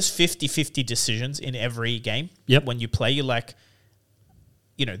there's 50-50 decisions in every game. Yep. When you play, you're like,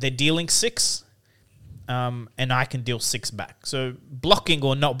 they're dealing 6. And I can deal 6 back. So blocking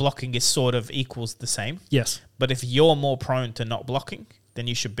or not blocking is sort of equals the same. Yes. But if you're more prone to not blocking, then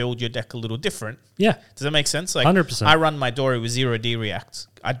you should build your deck a little different. Yeah. Does that make sense? Like 100%. I run my Dory with 0 D-reacts.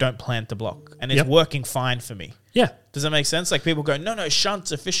 I don't plan to block. And it's working fine for me. Yeah. Does that make sense? Like people go, no,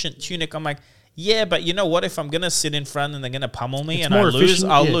 Shunt's efficient, Tunic. I'm like, yeah, but you know what? If I'm going to sit in front and they're going to pummel me and I lose,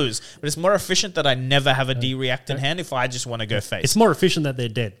 I'll lose. But it's more efficient that I never have a D-react in hand if I just want to go face. It's more efficient that they're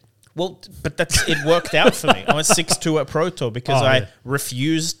dead. Well, but it worked out for me. I went 6-2 at Pro Tour because I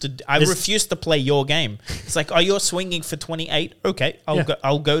refused to play your game. It's like, you're swinging for 28. Okay,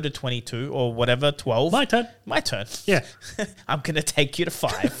 I'll go to 22 or whatever, 12. My turn. Yeah. I'm going to take you to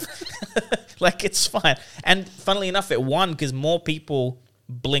 5. Like, it's fine. And funnily enough, it won because more people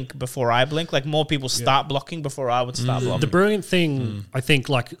blink before I blink. Like, more people start blocking before I would start blocking. The brilliant thing, I think,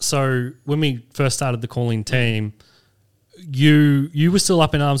 so when we first started the calling team, you were still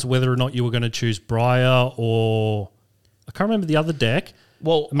up in arms whether or not you were going to choose Briar or I can't remember the other deck.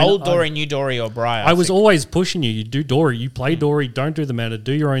 Well, old Dory, new Dory, or Briar. I was always pushing you. You do Dory, you play Dory, don't do the meta,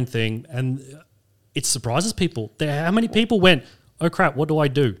 do your own thing, and it surprises people. How many people went, oh crap, what do I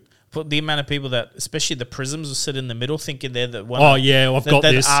do? But the amount of people that, especially the prisms, will sit in the middle thinking they're the one. Oh yeah, I've got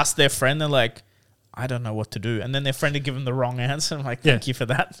this. Ask their friend, they're like, I don't know what to do. And then their friend would give them the wrong answer. I'm like, thank you for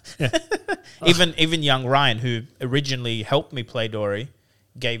that. Yeah. Even young Ryan, who originally helped me play Dory,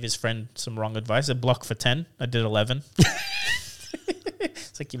 gave his friend some wrong advice. A block for 10. I did 11.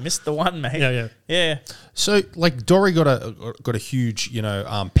 It's like, you missed the one, mate. Yeah. So, like, Dory got a huge,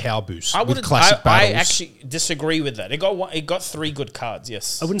 power boost with classic battles. I actually disagree with that. It got 3 good cards,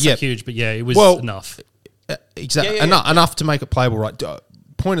 yes. I wouldn't say huge, but it was enough. Exactly. Enough to make it playable, right?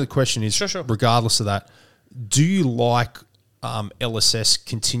 Point of the question is, regardless of that, do you like LSS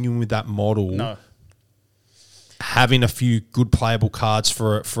continuing with that model? No. Having a few good playable cards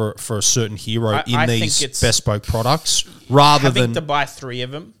for a certain hero in these bespoke products, rather than having to buy 3 of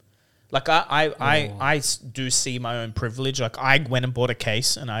them. Like I do see my own privilege. Like I went and bought a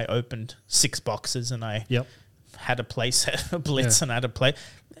case and I opened 6 boxes and I had a play set, a blitz, and I had to play.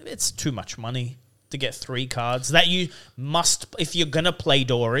 It's too much money to get 3 cards that you must, if you're going to play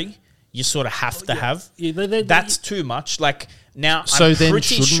Dory, you sort of have to have. That's too much. Like now, so I'm then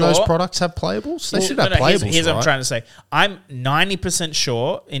pretty shouldn't those products have playables? They should have playables, Here's what I'm trying to say. I'm 90%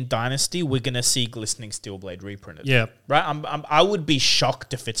 sure in Dynasty we're going to see Glistening Steelblade reprinted. Yeah. Right? I would be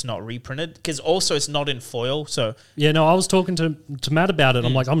shocked if it's not reprinted, because also it's not in foil. So yeah, no, I was talking to Matt about it.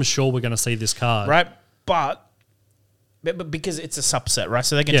 I'm like, I'm sure we're going to see this card. Right? But because it's a subset, right?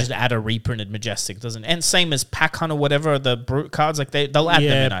 So they can just add a reprinted Majestic, doesn't? And same as Pack Hunt or whatever, the Brute cards, like they'll add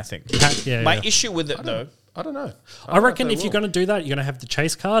them in, I think. My issue with it, though... I don't know. I reckon if you're going to do that, you're going to have the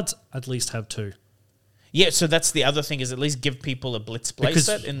chase cards, at least have 2. Yeah, so that's the other thing, is at least give people a Blitz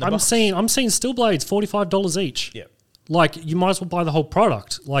playset in the box. I'm seeing Steelblades, $45 each. Yeah. Like, you might as well buy the whole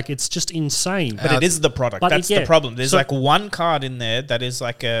product. Like, it's just insane. But it is the product. That's the problem. There's like one card in there that is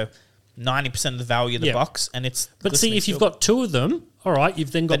like a 90% of the value of the box, and it's... But see, if you've got 2 of them, all right,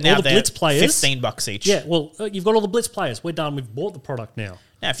 you've then got all the Blitz players. $15 each. Yeah, well, you've got all the Blitz players. We're done. We've bought the product now.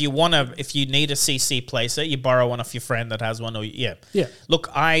 Now, if you need a CC playset, you borrow one off your friend that has one, or yeah. Look,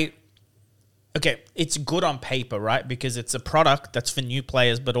 I okay, it's good on paper, right? Because it's a product that's for new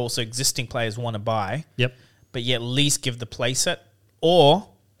players, but also existing players want to buy. Yep. But you at least give the playset, or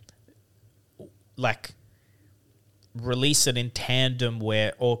like release it in tandem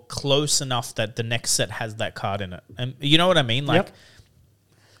where, or close enough that the next set has that card in it. And you know what I mean? Like,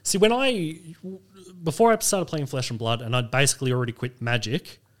 see, before I started playing Flesh and Blood, and I'd basically already quit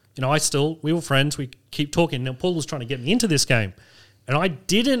Magic, we were friends, we keep talking. Now, Paul was trying to get me into this game, and I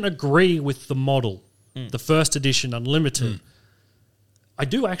didn't agree with the model, the first edition Unlimited. I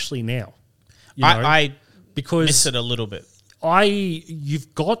do actually now. I because miss it a little bit.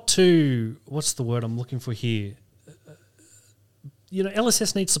 You've got to, what's the word I'm looking for here?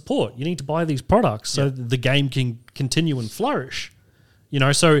 LSS needs support. You need to buy these products so the game can continue and flourish.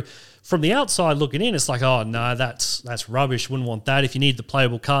 So from the outside looking in, it's like, oh no, that's rubbish. Wouldn't want that. If you need the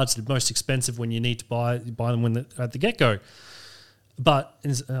playable cards, they're most expensive when you need to buy them at the get go. But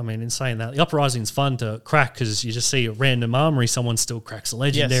in saying that, the Uprising is fun to crack because you just see a random armory, someone still cracks a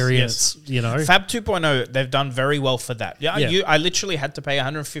legendary. Yes. Fab 2.0, they've done very well for that. I literally had to pay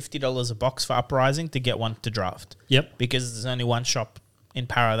 $150 a box for Uprising to get one to draft. Yep. Because there's only one shop in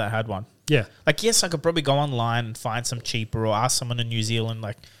Para that had one. Yeah. Like, yes, I could probably go online and find some cheaper, or ask someone in New Zealand,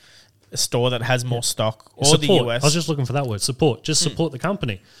 like a store that has more stock, or support. the US. I was just looking for that word, support. Just support the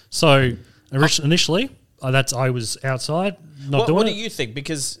company. So initially, I was outside, not doing it. What do you think?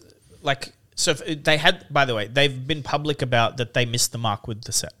 Because, by the way, they've been public about that they missed the mark with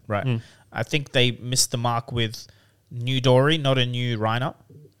the set, right? I think they missed the mark with new Dory, not a new Rhinar.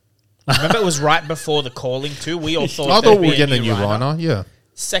 Remember, it was right before the calling too. We all thought I thought we were getting a new Rhinar, yeah.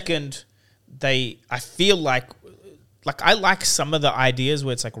 Second, I feel like I like some of the ideas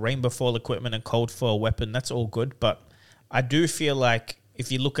where it's like rainbow foil equipment and cold foil weapon. That's all good, but I do feel like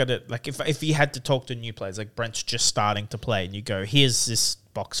if you look at it, like if you had to talk to new players, like Brent's just starting to play, and you go, here's this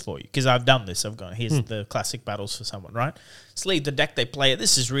box for you, because I've done this. I've gone, here's the classic battles for someone, right? Sleeve the deck they play it.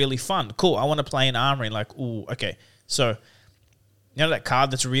 This is really fun. Cool. I want to play an armory. Like, ooh, okay. So, that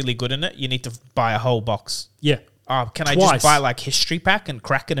card that's really good in it, you need to buy a whole box. Yeah. Can I just buy like history pack and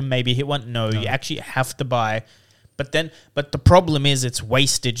crack it and maybe hit one? No, you actually have to buy. But the problem is it's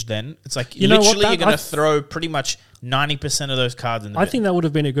wastage then. It's like you're going to throw pretty much 90% of those cards in the bin. I think that would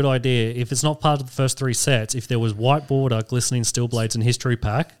have been a good idea if it's not part of the first three sets. If there was White Border, Glistening Steel Blades, and History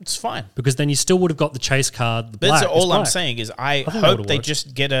Pack, it's fine. Because then you still would have got the chase card. That's all I'm saying is I hope they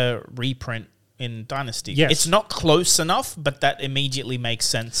just get a reprint in Dynasty. Yes. It's not close enough, but that immediately makes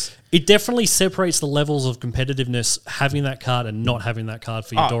sense. It definitely separates the levels of competitiveness having that card and not having that card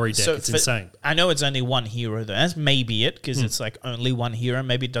for your Dory deck. It's insane. I know it's only one hero though. That's maybe it, because it's like only one hero.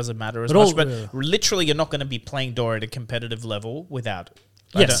 Maybe it doesn't matter as much. But literally, you're not going to be playing Dory at a competitive level without it.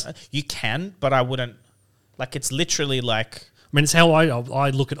 Yes. You can, but I wouldn't. Like, it's literally like... it's how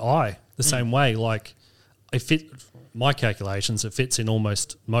I look at the same way. Like, my calculations, it fits in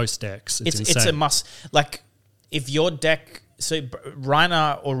almost most decks. It's a must. Like, if your deck... So,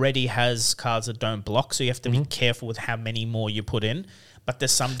 Rhinar already has cards that don't block, so you have to be careful with how many more you put in. But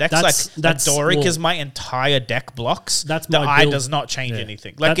there's some decks that's Dory, because my entire deck blocks. That's the my build. Eye does not change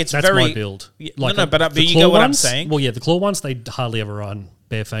anything. Like, that's very... my build. But you get what I'm saying? Well, yeah, the claw ones, they hardly ever run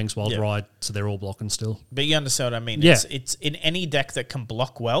Bare Fangs, Wild Ride, so they're all blocking still. But you understand what I mean? Yeah. It's in any deck that can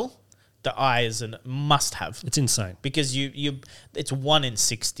block well, the Eye is a must-have. It's insane. Because it's 1 in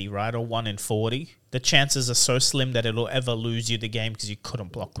 60, right? Or 1 in 40. The chances are so slim that it'll ever lose you the game because you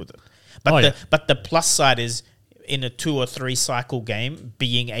couldn't block with it. But the plus side is, in a 2 or 3 cycle game,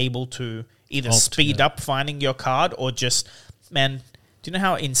 being able to either speed up finding your card or just... Man, do you know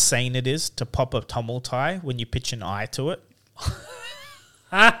how insane it is to pop a Tumultai when you pitch an Eye to it?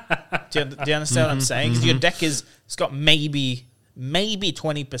 Do you understand what I'm saying? Because your deck it's got maybe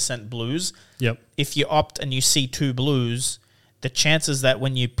 20% blues. Yep. If you opt and you see 2 blues, the chances that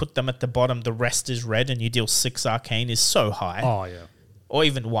when you put them at the bottom, the rest is red and you deal 6 arcane is so high. Oh, yeah. Or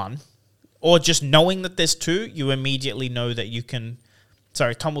even 1. Or just knowing that there's 2, you immediately know that you can...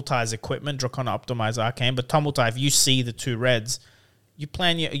 Sorry, Tumultai's equipment, Dracona Optimize Arcane, but Tumultai, if you see the 2 reds... You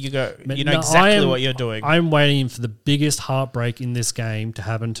plan, you go, you know exactly what you're doing. I'm waiting for the biggest heartbreak in this game to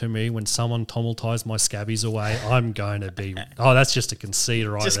happen to me when someone Tumultais my Scabbies away. I'm going to be... Oh, that's just a concede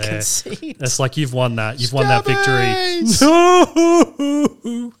right just there. Concede. That's like you've won that. You've won that victory.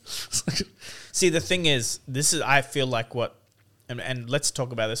 No! See, the thing is, I feel like what... And let's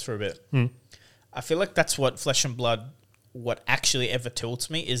talk about this for a bit. I feel like that's what Flesh and Blood, what actually ever tilts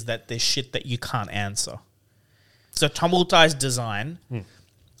me, is that there's shit that you can't answer. So Tumultai's design,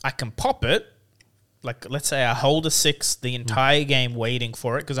 I can pop it, like, let's say I hold a 6 the entire game waiting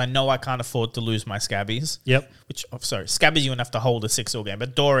for it because I know I can't afford to lose my Scabbieees. Yep. Scabbieees you wouldn't have to hold a 6 all game.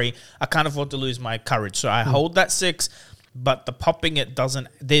 But Dory, I can't afford to lose my courage. So I hold that 6, but the popping it doesn't...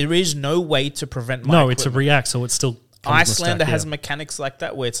 There is no way to prevent my equipment. It's a react, so it's still... Icelander has mechanics like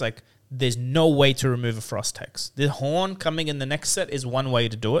that where it's like, there's no way to remove a Frost Hex. The Horn coming in the next set is one way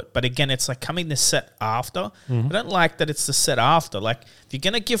to do it. But again, it's like coming the set after. I don't like that it's the set after. Like, if you're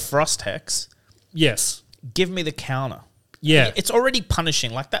going to give Frost Hex... Yes. Give me the counter. Yeah. It's already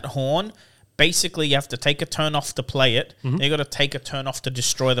punishing. Like that Horn, basically you have to take a turn off to play it. Then you got to take a turn off to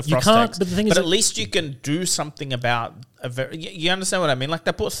destroy the Frost Hex. But at least you can do something about... You understand what I mean? Like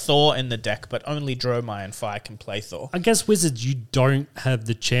they put Thor in the deck, but only Dromai and Fire can play Thor. I guess Wizards, you don't have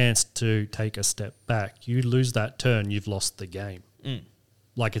the chance to take a step back. You lose that turn, you've lost the game.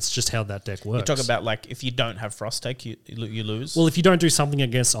 Like, it's just how that deck works. You talk about, like, if you don't have Frost Take, you lose. Well, if you don't do something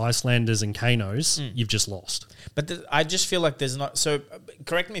against Icelanders and Kanos, you've just lost. But I just feel like there's not... So,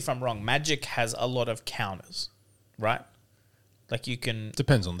 correct me if I'm wrong. Magic has a lot of counters, right? Like, you can...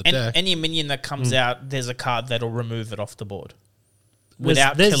 Depends on the deck. Any minion that comes out, there's a card that'll remove it off the board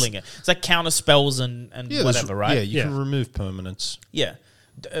without killing it. It's like counter spells and whatever, right? Yeah, you can remove permanents. Yeah.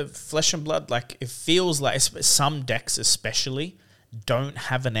 Flesh and Blood, like, it feels like... Some decks especially... don't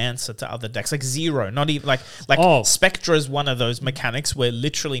have an answer to other decks. Like Zero, not even like Spectra is one of those mechanics where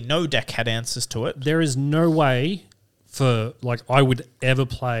literally no deck had answers to it. There is no way for I would ever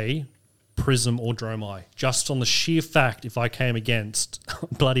play Prism or Dromai just on the sheer fact if I came against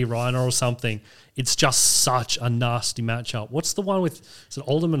bloody Rhinar or something. It's just such a nasty matchup. What's the one with is it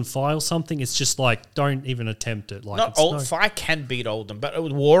Oldham and Fi or something? It's just like don't even attempt it. Like Fi can beat Oldham, but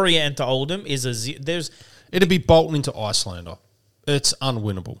Warrior into Oldham is it'd be Bolton into Icelander. It's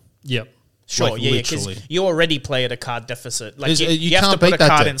unwinnable. Yep. Sure, because you already play at a card deficit. Like you have can't to put beat a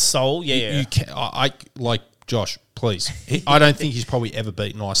card deck. in Soul. You can, I like Josh, please. I don't think he's probably ever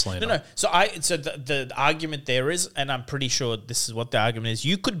beaten Icelander. No. So the argument there is, and I'm pretty sure this is what the argument is,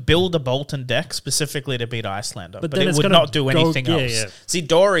 you could build a Bolton deck specifically to beat Icelander, but it would not do anything else. Yeah. See,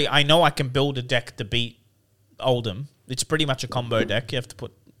 Dory, I know I can build a deck to beat Oldham. It's pretty much a combo deck. You have to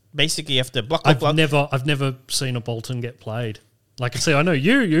put... Basically, you have to block. I've never seen a Bolton get played. Like I say, I know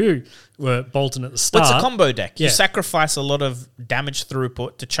you were Bolton at the start. It's a combo deck. You sacrifice a lot of damage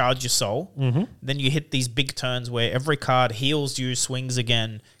throughput to charge your soul. Then you hit these big turns where every card heals you, swings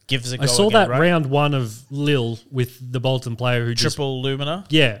again, gives a go. I saw again, that round one of Lil with the Bolton player who triple Lumina.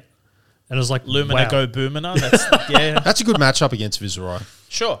 Yeah. And it was like, Lumina go Boomina. That's a good matchup against Viserai.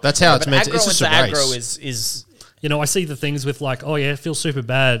 Sure. That's how it's meant to... It's just a race. Aggro is You know, I see the things with like, oh yeah, it feels super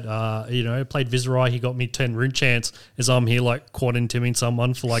bad. Played Viserai, he got me 10 rune chance as I'm here like quad intimming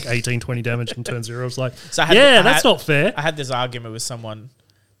someone for like 18, 20 damage on turn 0. It's like, that's not fair. I had this argument with someone.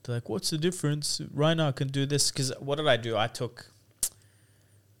 They're like, what's the difference? Rhinar can do this. Because what did I do? I took...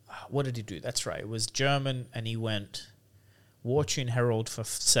 what did he do? That's right. It was German and he went Wartune Herald for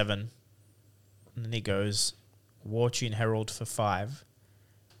 7. And then he goes Wartune Herald for 5.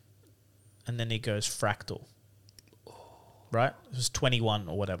 And then he goes Fractal. Right? It was 21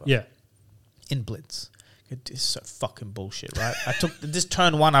 or whatever. Yeah. In Blitz. It is so fucking bullshit, right? I took this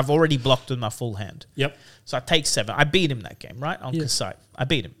turn 1, I've already blocked with my full hand. Yep. So I take 7. I beat him that game, right? On Kasai. I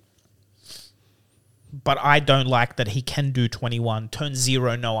beat him. But I don't like that he can do 21, turn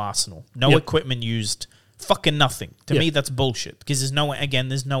 0, no arsenal. No equipment used. Fucking nothing. To me, that's bullshit. Because there's no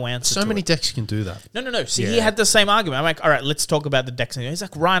answer So many decks can do that. No. See, he had the same argument. I'm like, all right, let's talk about the decks. He's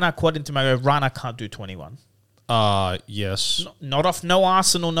like, Rhinar quad into my Rhinar can't do 21. Yes. Not off no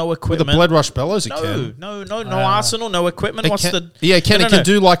arsenal, no equipment. With the Blood Rush Bellows, it can. No arsenal, no equipment. It can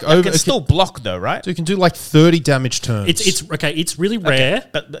do like over... It can still block though, right? So you can do like 30 damage turns. It's really rare. Okay,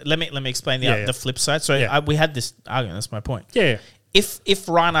 but let me explain the flip side. So we had this argument, that's my point. Yeah. If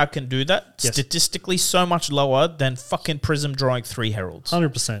Rhinar can do that, statistically so much lower than fucking Prism drawing 3 heralds.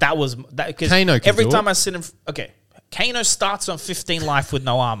 100%. That was... Because every time I sit in... Okay. Kano starts on 15 life with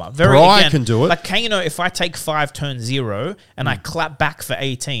no armor. Brian can do it. Like Kano, if I take 5 turn 0 and I clap back for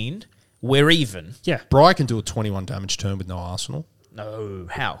 18, we're even. Yeah. Brian can do a 21 damage turn with no arsenal. No,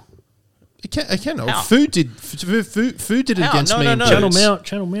 how? It can. How? Food did it against me. No.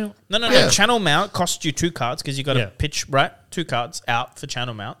 Channel mount. No. Yeah. Channel mount costs you 2 cards because you got to pitch, right? 2 cards out for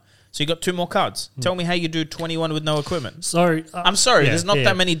channel mount. So you got 2 more cards. Tell me how you do 21 with no equipment. So I'm sorry, there's not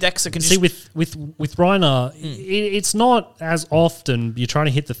that many decks that can see with Rhinar. It's not as often you're trying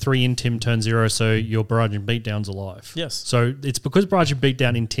to hit the 3 in Tim turn 0, so your Barrage and Beatdown's alive. Yes. So it's because Barrage and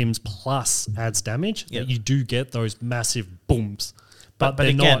Beatdown in Tim's plus adds damage that you do get those massive booms. But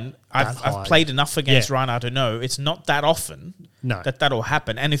again, I've played enough against Rhinar to know it's not that often that'll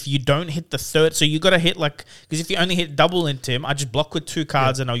happen. And if you don't hit the third, so you got to hit because if you only hit double into him, I just block with 2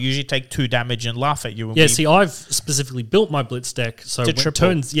 cards and I'll usually take 2 damage and laugh at you. See, I've specifically built my Blitz deck so to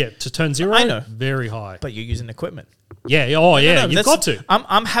turn 0, I know. Very high. But you're using equipment. Yeah, you've got to.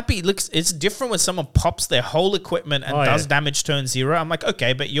 I'm happy. Looks, it's different when someone pops their whole equipment and does damage turn 0. I'm like,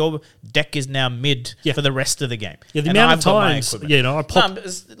 okay, but your deck is now mid for the rest of the game. Yeah, the amount of times, I pop.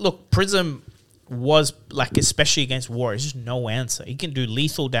 Look, Prism was especially against Warriors, just no answer. He can do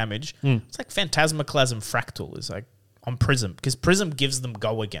lethal damage. It's like Phantasmaclasm Fractal is on Prism because Prism gives them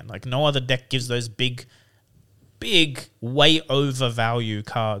go again. Like no other deck gives those big, way overvalue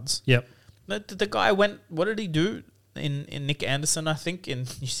cards. Yep. The guy went. What did he do? In Nick Anderson, I think, in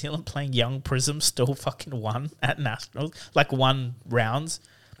New Zealand, playing young Prism, still fucking won at Nationals, 1 rounds.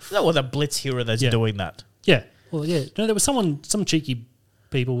 That was a Blitz hero that's doing that. Yeah. Well, yeah. No, there was some cheeky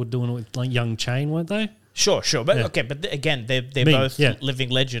people were doing it with young Chain, weren't they? Sure. But okay, but again, they're both living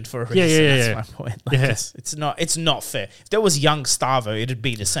legend for a reason. That's my point. It's not fair. If there was young Starvo, it'd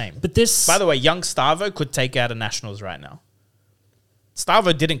be the same. But this, by the way, young Starvo could take out a Nationals right now.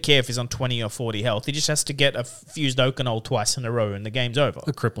 Starvo didn't care if he's on 20 or 40 health. He just has to get a fused Oakenol twice in a row and the game's over.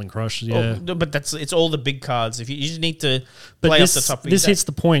 A crippling crush, yeah. But it's all the big cards. If you just need to play off the top of your This hits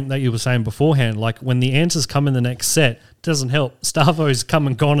the point that you were saying beforehand. When the answers come in the next set, it doesn't help. Starvo's come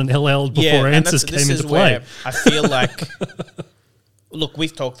and gone and LL'd before answers came into play. I feel like... Look,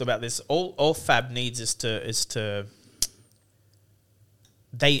 we've talked about this. All Fab needs is to...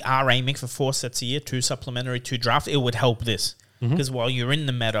 They are aiming for 4 sets a year, 2 supplementary, 2 draft. It would help this. Because while you're in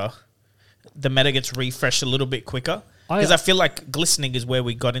the meta gets refreshed a little bit quicker. Because I feel like Glistening is where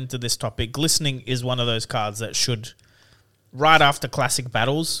we got into this topic. Glistening is one of those cards that should, right after classic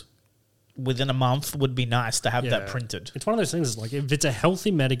battles, within a month, would be nice to have that printed. It's one of those things, if it's a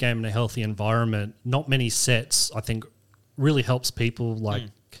healthy metagame and a healthy environment, not many sets, I think, really helps people,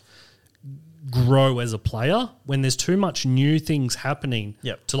 grow as a player. When there's too much new things happening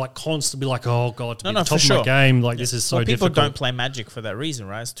to constantly be oh god, to be top of my game, this is so people difficult. Don't play Magic for that reason,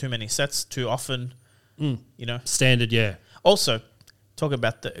 right? It's too many sets too often. Standard. Also, talk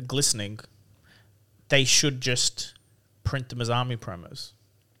about the Glistening, they should just print them as army promos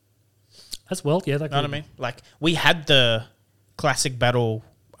as well. Yeah, you know what I mean? We had the classic battle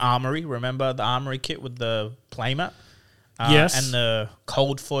armory, remember the armory kit with the playmat yes, and the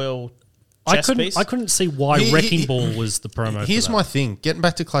cold foil. I couldn't see why Wrecking Ball was the promo. Here's my thing. Getting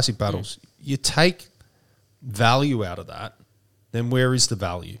back to classic battles, you take value out of that, then where is the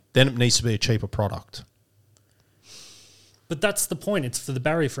value? Then it needs to be a cheaper product. But that's the point. It's for the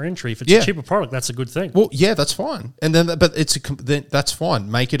barrier for entry. If it's a cheaper product, that's a good thing. Well, yeah, that's fine. And then, that's fine.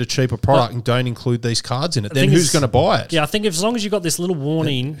 Make it a cheaper product and don't include these cards in it. Then who's going to buy it? Yeah, I think as long as you've got this little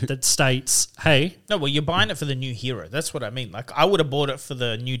warning that states, hey... No, well, you're buying it for the new hero. That's what I mean. I would have bought it for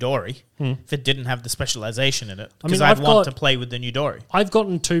the new Dory if it didn't have the specialization in it. Because I'd want to play with the new Dory. I've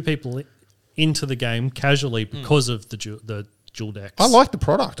gotten 2 people into the game casually because of the dual decks. I like the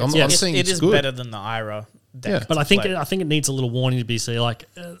product. I'm saying it is good. Better than the Ira. But I think it needs a little warning to be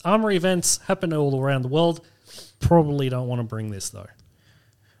armory events happen all around the world. Probably don't want to bring this though.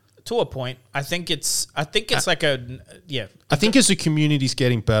 To a point, I think it's I think as the community's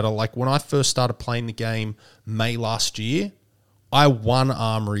getting better. When I first started playing the game May last year, I won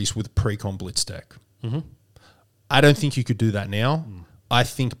armories with pre-con blitz deck. I don't think you could do that now. I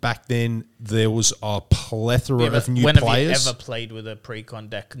think back then there was a plethora of new players. When have you ever played with a pre-con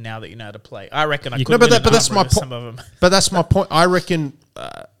deck now that you know how to play? I reckon I could but that's my point. Some of them. But that's my point. I reckon,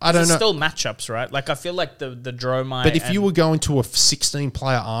 I don't know. Still matchups, right? I feel like the Dromai... But if you were going to a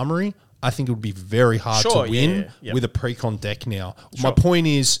 16-player armory, I think it would be very hard to win with a pre-con deck now. Sure. My point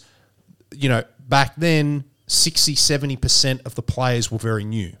is, back then, 60, 70% of the players were very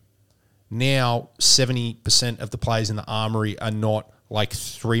new. Now, 70% of the players in the armory are not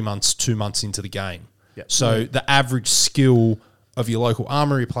 3 months, 2 months into the game. Yep. So the average skill of your local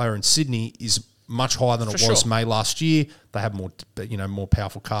armory player in Sydney is much higher than it was May last year. They have more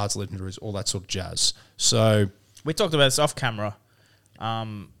powerful cards, legendaries, all that sort of jazz. So we talked about this off camera.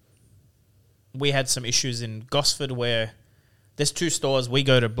 We had some issues in Gosford where there's 2 stores. We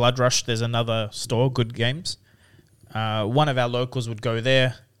go to Blood Rush. There's another store, Good Games. One of our locals would go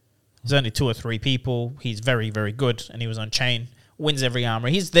there. There's only 2 or 3 people. He's very, very good, and he was on chain. Wins every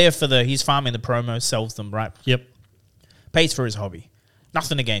armory. He's there he's farming the promos, sells them, right? Yep. Pays for his hobby.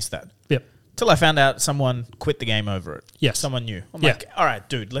 Nothing against that. Yep. Till I found out someone quit the game over it. Yes. Someone new. I'm like, all right,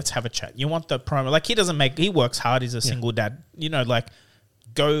 dude, let's have a chat. You want the promo? He works hard. He's a single dad.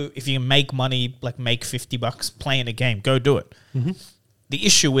 Go, if you make money, make $50 playing a game, go do it. the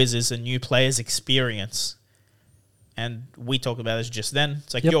issue is a new player's experience. And we talked about this just then.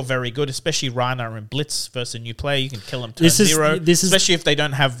 It's like you're very good, especially Rhinar and Blitz versus a new player. You can kill them turn zero, especially if they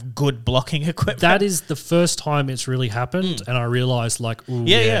don't have good blocking equipment. That is the first time it's really happened, and I realized like, ooh,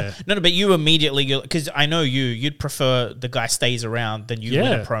 yeah. No, but you immediately, because I know you'd prefer the guy stays around than you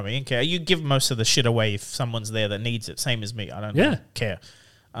win a promo. Okay, you give most of the shit away if someone's there that needs it. Same as me. I don't care.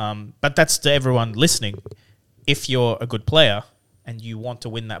 But that's to everyone listening. If you're a good player and you want to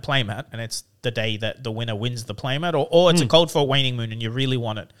win that playmat, and it's the day that the winner wins the playmat, or it's a cold for waning moon and you really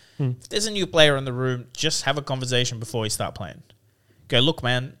want it. If there's a new player in the room, just have a conversation before you start playing. Go, look,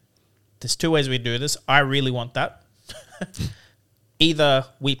 man, there's 2 ways we do this. I really want that. Either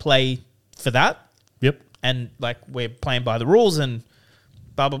we play for that, and like we're playing by the rules and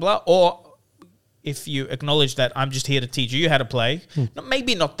blah, blah, blah, or if you acknowledge that I'm just here to teach you how to play,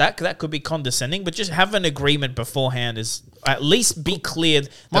 maybe not that, because that could be condescending, but just have an agreement beforehand, is at least be clear.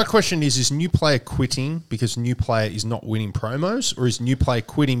 My question is new player quitting because new player is not winning promos, or is new player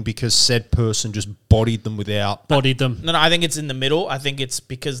quitting because said person just bodied them without... Bodied them. No, I think it's in the middle. I think it's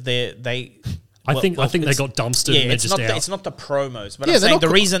because I think they got dumpstered and they're just out. It's not the promos, but I'm saying the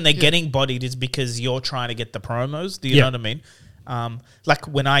reason they're getting bodied is because you're trying to get the promos. Do you know what I mean? Like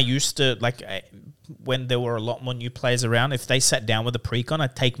when I used to, when there were a lot more new players around, if they sat down with a precon,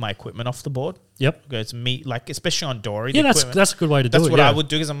 I'd take my equipment off the board. Yep. It's me, like, especially on Dory. Yeah, that's a good way to do it. That's what I would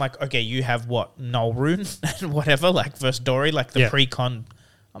do, because I'm like, okay, you have what? Null Rune and whatever, like versus Dory, like the precon.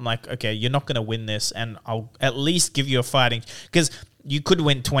 I'm like, okay, you're not going to win this, and I'll at least give you a fighting, because you could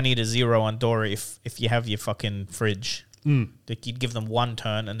win 20-0 on Dory if you have your fucking fridge. Like you'd give them one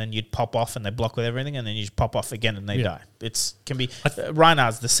turn and then you'd pop off and they block with everything, and then you just pop off again and they die. It can be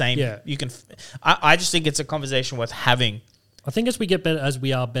Rhinar's the same. Yeah. You can. I just think it's a conversation worth having. I think as we get better, as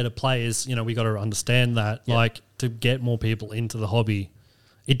we are better players, we got to understand that, like, to get more people into the hobby,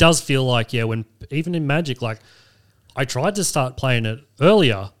 it does feel like when even in Magic, like I tried to start playing it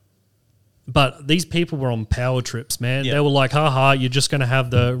earlier, but these people were on power trips, man. They were like, haha, you're just going to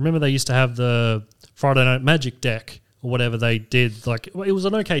have remember they used to have the Friday Night Magic deck, or whatever they did. Like, it was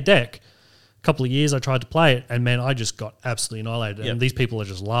an okay deck. A couple of years I tried to play it, and man, I just got absolutely annihilated. And these people are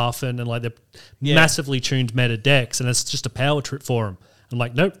just laughing, and like they're massively tuned meta decks, and it's just a power trip for them. I'm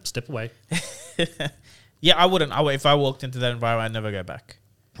like, nope, step away. I wouldn't. If I walked into that environment, I'd never go back.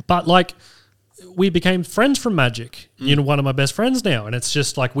 But like, we became friends from Magic. One of my best friends now, and it's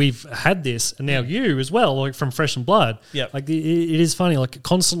just like we've had this, and now you as well, like from Fresh and Blood. Yeah, like it is funny. Like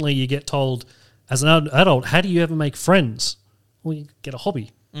constantly, you get told, as an adult, how do you ever make friends? Well, you get a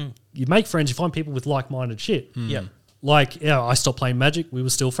hobby. You make friends, you find people with like-minded shit. Yeah. Like, I stopped playing Magic. We were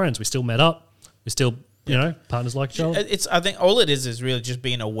still friends. We still met up. We still, partners like each other. I think all it is really just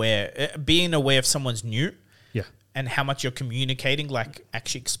being aware if someone's new. Yeah. And how much you're communicating, like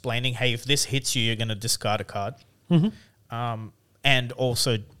actually explaining, hey, if this hits you, you're going to discard a card. And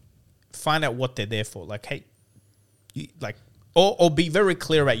also find out what they're there for. Like, hey, or be very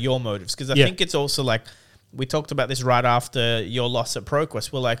clear about your motives, because I think it's also like, we talked about this right after your loss at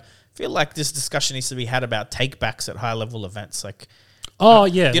ProQuest. We're like, I feel like this discussion needs to be had about takebacks at high level events. Like, do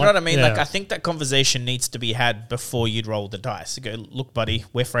you know what I mean? Yeah. Like, I think that conversation needs to be had before you'd roll the dice. You go, look, buddy,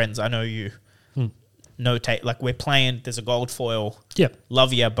 we're friends. I know you. No take. Like, we're playing. There's a gold foil. Yep.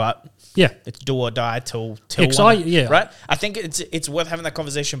 Love you, but it's do or die till right. I think it's worth having that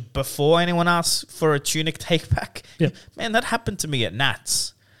conversation before anyone asks for a Tunic takeback. Yeah, man, that happened to me at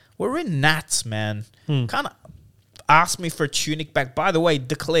Nats. We're in Nats, man. Kind of asked me for a Tunic back. By the way,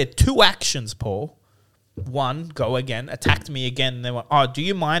 declared 2 actions, Paul. 1, go again, attacked me again. And they went, oh, do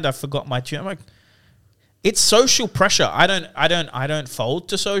you mind? I forgot my Tunic. I'm like, it's social pressure. I don't fold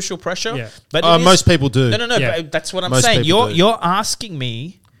to social pressure. Yeah. But most people do. No. Yeah. But that's what I'm saying. You're asking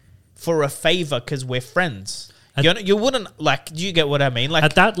me for a favor because we're friends. You wouldn't, like. Do you get what I mean? Like,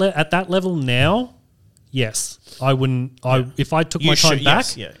 at that level now. Yes, I wouldn't. If I took my time back,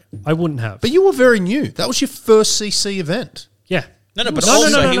 I wouldn't have. But you were very new. That was your first CC event. Yeah. No.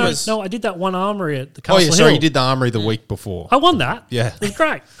 I did that one armory at the Castle Hill. Sorry, you did the armory the week before. I won that. Yeah, it was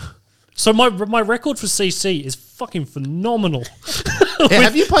great. So my record for CC is fucking phenomenal.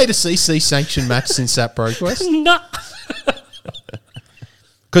 Have you played a CC sanctioned match since that ProQuest? No.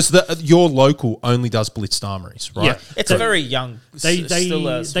 Because your local only does blitzed armories, right? Yeah, it's very young. They did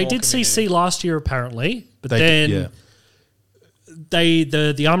CC last year apparently, but the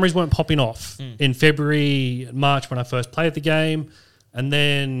armories weren't popping off in February, March when I first played the game, and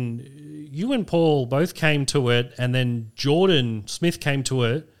then you and Paul both came to it, and then Jordan Smith came to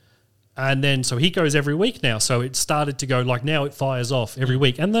it, and then so he goes every week now. So it started to go like now it fires off every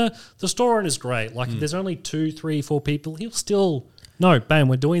week, and the store owner is great. Like if there's only 2, 3, 4 people, he'll still no, bam,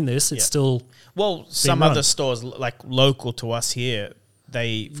 we're doing this. It's still some other stores like local to us here,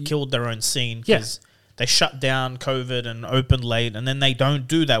 they killed their own scene because they shut down COVID and opened late, and then they don't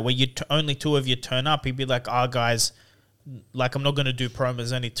do that where only 2 of you turn up. He'd be like, guys, like, I'm not going to do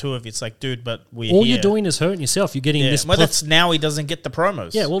promos, only 2 of you. It's like, dude, but all you're doing is hurting yourself. You're getting this. Well, that's now he doesn't get the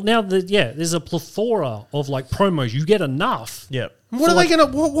promos. Yeah, well, now there's a plethora of like promos. You get enough. Yeah. What are they going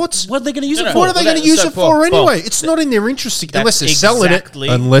to? What are they going to use it for? What are they going to use it for anyway? It's not in their interest unless they're selling it.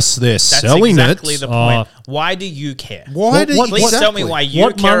 Unless they're selling it. That's exactly the point. Why do you care? Please tell me why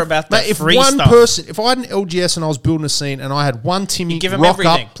you care about that free stuff. If I had an LGS and I was building a scene and I had one Timmy rock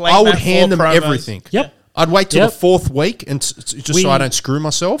up, I would hand them everything. Yep. I'd wait till the 4th week, and just so I don't screw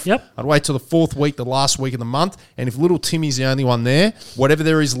myself. Yep. I'd wait till the 4th week, the last week of the month, and if little Timmy's the only one there, whatever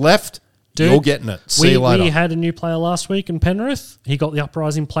there is left, you're getting it. See you later. We had a new player last week in Penrith. He got the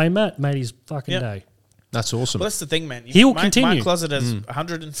Uprising playmat, made his fucking day. That's awesome. Well, that's the thing, man. He'll continue. My closet has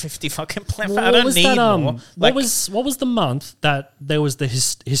 150 fucking playmats. I don't need more. What was the month that there was the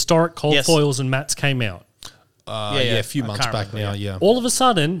historic cold foils and mats came out? A few months back now, All of a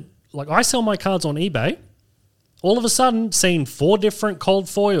sudden, like, I sell my cards on eBay. All of a sudden, seeing 4 different cold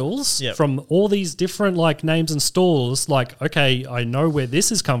foils from all these different like names and stores, like, okay, I know where this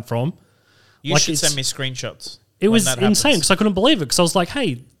has come from. You should send me screenshots. It was insane because I couldn't believe it because I was like,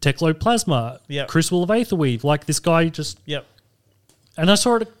 hey, Teclo Plasma, Crucible of Aetherweave, like this guy just... Yep. And I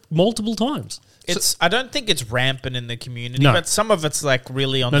saw it multiple times. I don't think it's rampant in the community, but some of it's like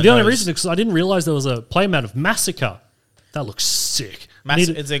really on the nose. The only reason is because I didn't realize there was a playmat of Massacre. That looks sick. I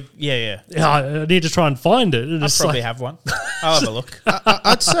need to try and find it. I'll probably have one. I'll have a look.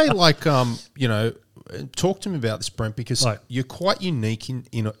 I'd say, like, talk to me about this, Brent, because you're quite unique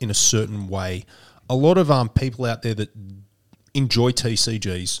in a certain way. A lot of people out there that enjoy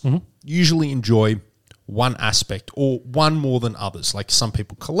TCGs usually enjoy one aspect or one more than others. Like, some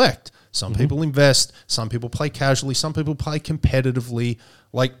people collect, some people invest, some people play casually, some people play competitively.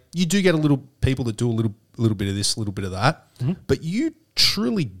 Like, you do get people that do a little bit of this, a little bit of that, but you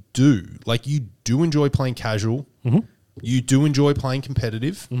truly do. Like, you do enjoy playing casual. You do enjoy playing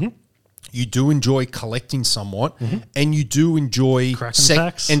competitive. You do enjoy collecting somewhat, and you do enjoy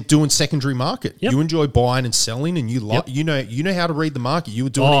and doing secondary market. Yep. You enjoy buying and selling, and you know how to read the market. You were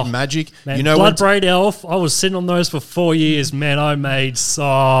doing it in Magic. Man, you know, Bloodbraid Elf. I was sitting on those for 4 years. Man, I made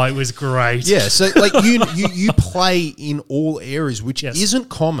it was great. Yeah, so like you play in all areas, which isn't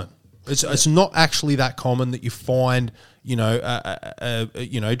common. It's not actually that common that you find.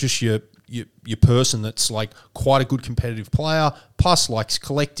 Just your person that's like quite a good competitive player, plus likes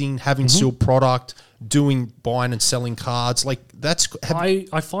collecting, having sealed product, buying and selling cards. Like, that's...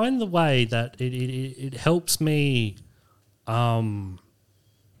 I find the way that it helps me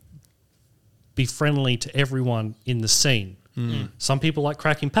be friendly to everyone in the scene. Some people like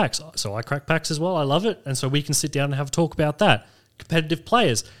cracking packs, so I crack packs as well. I love it, and so we can sit down and have a talk about that. Competitive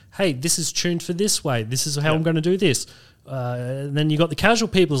players, hey, this is tuned for this way. This is how I'm going to do this. And then you got the casual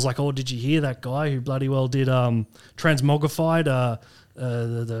people. It's like, oh, did you hear that guy who bloody well did transmogrified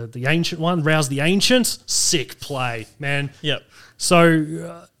the ancient one, Rouse the Ancients? Sick play, man. Yep.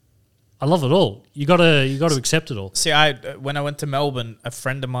 So I love it all. You got to accept it all. See, when I went to Melbourne, a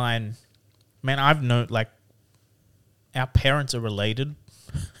friend of mine, man, I've known, like, our parents are related.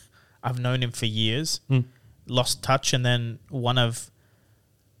 I've known him for years. Lost touch, and then one of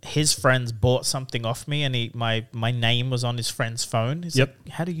his friends bought something off me, and my name was on his friend's phone. He's like,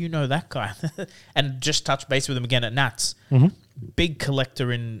 how do you know that guy? And just touched base with him again at Nats. Big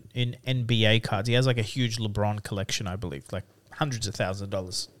collector in NBA cards. He has like a huge LeBron collection, I believe, like hundreds of thousands of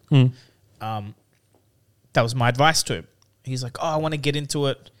dollars. That was my advice to him. He's like, oh, I want to get into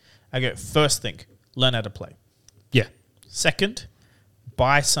it. I go, first thing, learn how to play. Yeah. Second,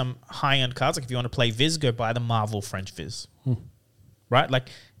 buy some high-end cards. Like, if you want to play Viz, go buy the Marvel French Viz. Right? Like,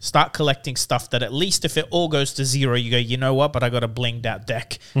 start collecting stuff that at least if it all goes to zero, you go, you know what, but I got a blinged out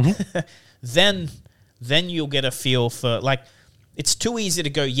deck. Then you'll get a feel for, like, it's too easy to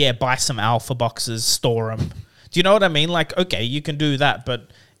go, buy some alpha boxes, store them. Do you know what I mean? Like, okay, you can do that,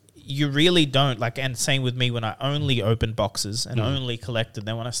 but you really don't. Like, and same with me when I only opened boxes and only collected.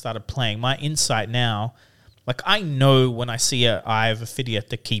 Then when I started playing, my insight now, like, I know when I see Eye of Ophidia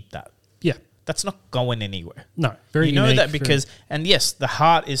to keep that. Yeah. That's not going anywhere. No, very unique. You know unique, that because, and yes, the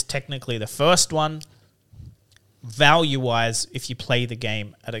heart is technically the first one. Value-wise, if you play the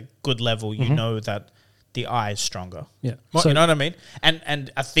game at a good level, you know that the eye is stronger. Yeah. So, you know what I mean?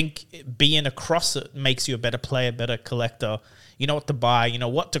 And I think being across it makes you a better player, better collector. You know what to buy, you know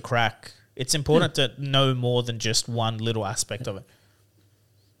what to crack. It's important to know more than just one little aspect of it.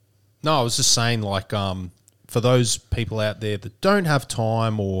 No, I was just saying, like, for those people out there that don't have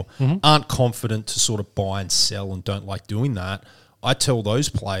time or aren't confident to sort of buy and sell and don't like doing that, I tell those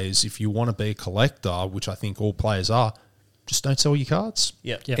players, if you want to be a collector, which I think all players are, just don't sell your cards.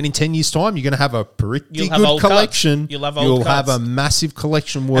 Yeah. And in 10 years' time, you're going to have a pretty good collection. You'll have a massive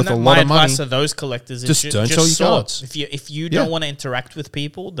collection worth a lot of money. My advice to those collectors is just don't sell your cards. If you don't want to interact with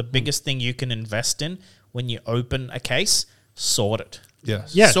people, the biggest thing you can invest in when you open a case, sort it.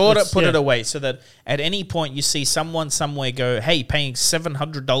 Yes. Yeah, Sort it, put it away, so that at any point you see someone somewhere go, hey, paying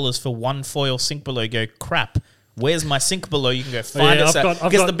 $700 for one foil sink below, go, crap. Where's my sink below? You can go find it.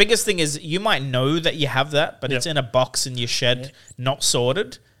 Because the biggest thing is you might know that you have that, but it's in a box in your shed, not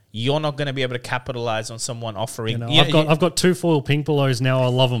sorted. You're not going to be able to capitalize on someone offering. I've got 2 foil pink belows now. I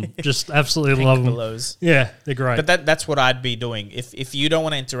love them. Just absolutely love them. Belows. Yeah, they're great. But that's what I'd be doing. If you don't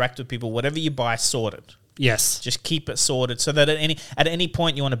want to interact with people, whatever you buy, sort it. Yes. Just keep it sorted so that at any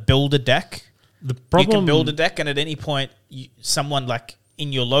point you want to build a deck, you can build a deck, and at any point someone like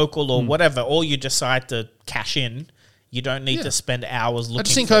in your local or whatever, or you decide to cash in, you don't need to spend hours looking. I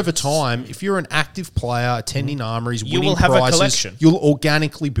just think over time, if you're an active player attending armories, you winning will have prizes, a collection. You'll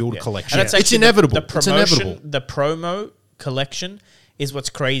organically build a collection. And It's inevitable. It's inevitable. The promo collection is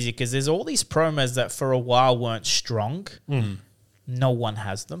what's crazy because there's all these promos that for a while weren't strong. No one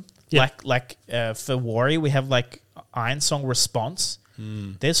has them. Yeah. Like for Warrior, we have like Iron Song Response.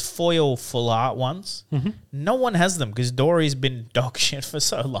 There's foil full art ones. No one has them because Dory's been dog shit for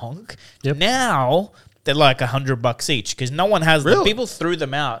so long. Yep. Now they're like $100 each because no one has them. People threw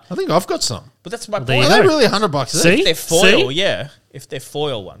them out. I think I've got some. But that's my point. Are they really $100? See? If they're foil, if they're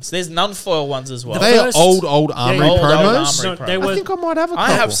foil ones. There's non-foil ones as well. They are old armory promos. I think I might have a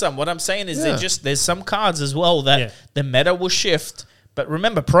couple. I have some. What I'm saying is there's some cards as well that the meta will shift. But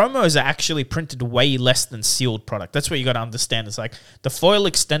remember, promos are actually printed way less than sealed product. That's what you got to understand. It's like the foil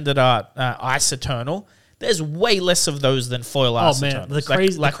extended art Ice Eternal. There's way less of those than foil Ice Eternal. The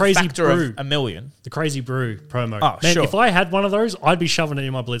crazy factor brew, of a million. The Crazy Brew promo. Oh, man, sure. If I had one of those, I'd be shoving it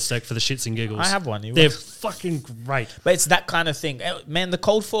in my blitz deck for the shits and giggles. I have one. They're fucking great. But it's that kind of thing. Man, the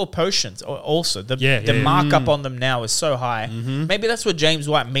cold foil potions also. The markup on them now is so high. Maybe that's what James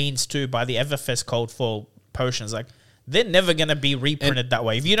White means too by the Everfest cold foil potions. Like, they're never going to be reprinted that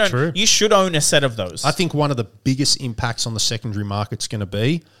way. If you don't, you should own a set of those. I think one of the biggest impacts on the secondary market is going to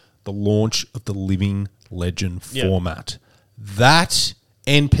be the launch of the Living Legend format. That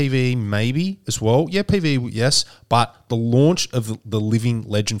and PvE maybe as well. Yeah, PvE, yes. But the launch of the Living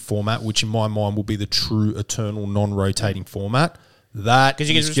Legend format, which in my mind will be the true eternal non-rotating format, that because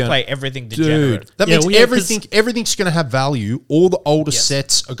you can just play everything degenerate. That means everything's going to have value. All the older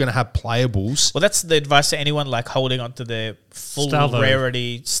sets are going to have playables. Well, that's the advice to anyone like holding on to their full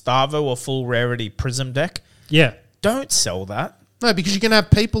rarity Starvo or full rarity Prism deck. Yeah. Don't sell that. No, because you're going to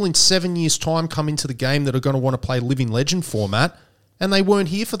have people in 7 years' time come into the game that are going to want to play Living Legend format, and they weren't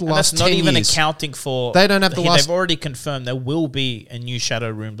here for the last 10 years. That's not even accounting for... They don't have the last... They've already confirmed there will be a new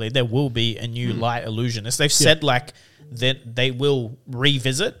Shadow Runeblade. There will be a new Light Illusionist. They've said like that they will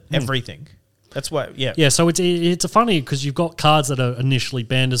revisit everything. That's what, Yeah, so it's a funny because you've got cards that are initially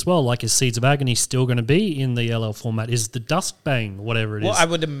banned as well, like is Seeds of Agony still going to be in the LL format? Is the Duskbane, whatever it is? Well, I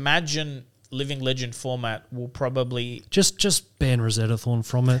would imagine Living Legend format will probably... Just ban Rosetta Thorn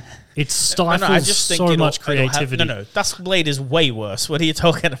from it. It stifles so much creativity. Duskblade is way worse. What are you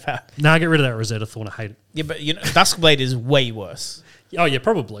talking about? Nah, get rid of that Rosetta Thorn. I hate it. Yeah, but Duskblade is way worse. Oh, yeah,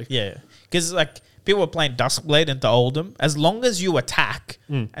 probably. Yeah, because like... People are playing Duskblade into Oldham. As long as you attack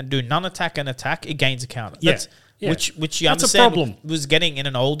and do non-attack and attack, it gains a counter. Which you understand was getting in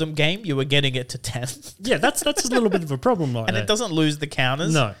an Oldham game. You were getting it to 10. Yeah, that's a little bit of a problem right and there. It doesn't lose the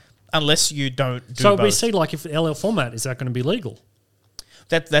counters unless you don't do So both. We see, like, if the LL format, is that going to be legal?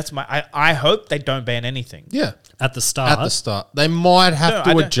 That's my... I hope they don't ban anything. Yeah. At the start. They might have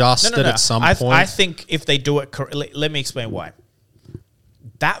to adjust it at some point. I think if they do it correctly... Let me explain why.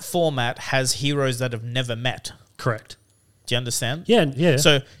 That format has heroes that have never met. Correct. Do you understand? Yeah.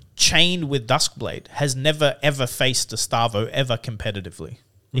 So Chained with Duskblade has never ever faced a Starvo ever competitively,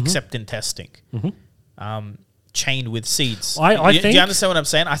 except in testing. Chained with Seeds. I think... Do you understand what I'm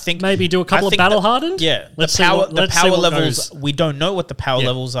saying? I think... Maybe do a couple of Battle Hardened? Yeah. The power levels... We don't know what the power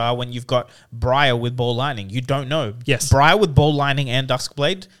levels are when you've got Briar with Ball Lightning. You don't know. Yes. Briar with Ball Lightning and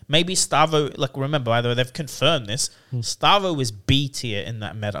Duskblade. Maybe Starvo... Like, remember, by the way, they've confirmed this. Starvo is B tier in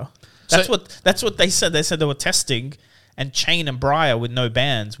that meta. That's what they said. They said they were testing, and Chain and Briar with no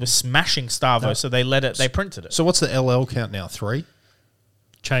bans were smashing Starvo, so they let it... They printed it. So what's the LL count now? 3?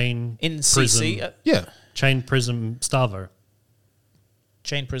 Chain... In Prism. CC... Yeah. Chain, Prism, Starvo.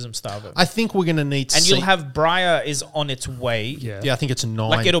 Chain Prism Starvo. I think we're going to need... And you'll have Briar is on its way. Yeah, I think it's a 9,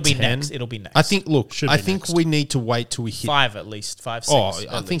 Like, it'll be 10. next. It'll be next. I think, we need to wait till we hit... 5 at least. 5, 6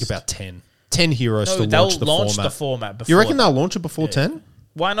 I think about 10. 10 heroes to they'll launch the launch format. the format before. You reckon they'll launch it before 10?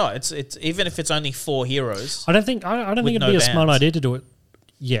 Why not? It's even if it's only 4 heroes. I don't think it'd be a smart idea to do it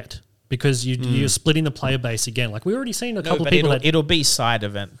yet, because you're splitting the player base again. Like, we already seen a couple of people. It'll be side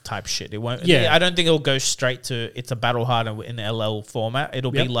event type shit. It won't. Yeah. I don't think it'll go straight to it's a battle hard in the LL format.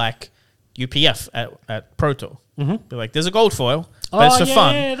 It'll be like UPF at Pro Tour. Mm-hmm. Be like, there's a gold foil, but it's for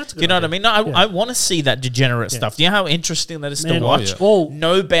fun. Yeah, that's a good you know idea. what I mean? No, I want to see that degenerate stuff. Do you know how interesting that is to watch? Well,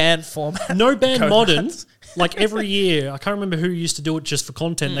 no ban format. No ban modern. Like, every year, I can't remember who used to do it just for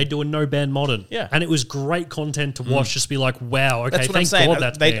content. They do a no ban modern. Yeah. And it was great content to watch. Just be like, wow, okay, That's what I'm saying. God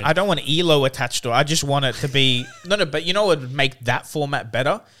that's banned. I don't want ELO attached to it. I just want it to be... No, but you know what would make that format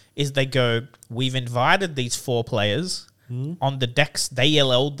better? Is they go, we've invited these 4 players on the decks. They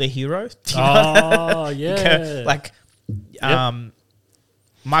LL'd the hero. Oh, yeah. Like...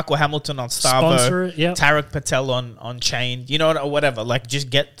 Michael Hamilton on Starvo, Tarek Patel on Chain, you know what, or whatever. Like, just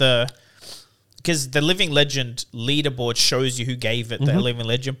get because the Living Legend leaderboard shows you who gave it the Living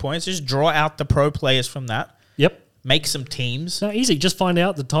Legend points. Just draw out the pro players from that. Yep. Make some teams. No, easy. Just find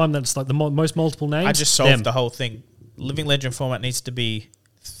out the time that's like the most multiple names. I just solved the whole thing. Living Legend format needs to be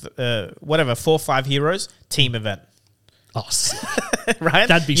 4 or 5 heroes, team event. Oh, right?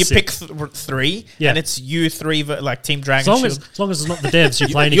 That'd be sick. You pick 3, and it's you 3, like Team Dragon Shield. As long as it's not the devs you're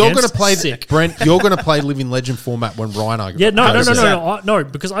playing you're against. Going to play Brent, you're going to play Living Legend format when Rhinar goes. No,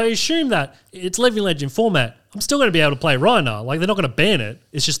 because I assume that it's Living Legend format. I'm still going to be able to play Rhinar. Like, they're not going to ban it.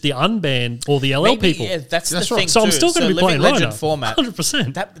 It's just the unbanned or the LL people. Yeah, that's the right. thing. So I'm still going to be playing Living Legend Rhinar. format.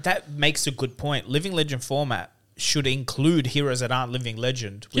 100%. That makes a good point. Living Legend format should include heroes that aren't Living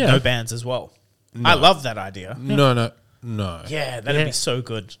Legend with no bans as well. No. I love that idea. No. Yeah, that'd be so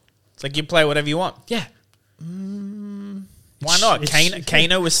good. It's like you play whatever you want. Yeah. Why not?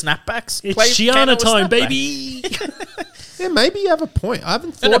 Kano with snapbacks? It's Shiana time, baby. Yeah, maybe you have a point. I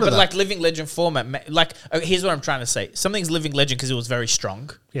haven't thought of that. Like Living Legend format, like, here's what I'm trying to say. Something's Living Legend because it was very strong.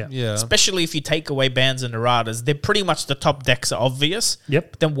 Yeah. Especially if you take away bans and erratas, they're pretty much the top decks are obvious.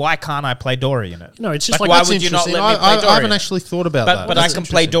 Yep. But then why can't I play Dory in it? No, it's just why would you not let me play Dory? I haven't actually thought about that. But I can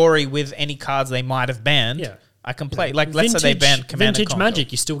play Dory with any cards they might have banned. Yeah. I can play, like, let's say they banned Command Vintage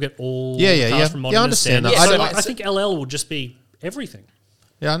Magic, you still get all cards from Modern. Yeah, I understand that. So I think LL will just be everything.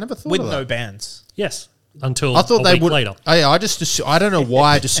 Yeah, I never thought with of that. no bans. Yes. Until I thought a they week would later. I don't know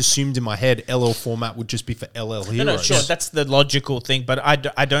why I just assumed in my head LL format would just be for LL heroes. No, sure, that's the logical thing, but I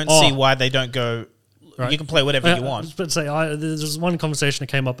don't see why they don't go. Right. You can play whatever you want. I was about to say, there's one conversation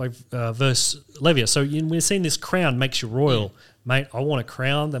that came up versus Levia. So we're seeing this crown makes you royal. Mate, I want a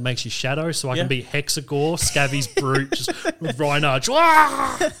crown that makes you shadow so I can be Hexagore, Scabbieee's Brute, just Rhinar.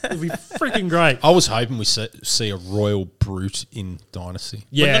 It'd be freaking great. I was hoping we see a royal Brute in Dynasty.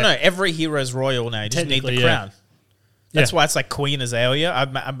 Yeah. Well, no, every hero's royal now. You just need the crown. That's why it's like Queen Azalea.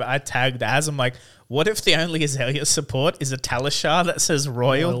 I tagged as, I'm like, what if the only Azalea support is a Talishar that says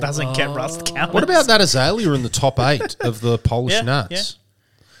royal, doesn't get rust count? What about that Azalea in the top 8 of the Polish Nats? Yeah.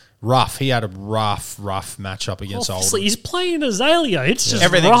 Rough. He had a rough matchup against Oldham. He's playing Azalea. It's just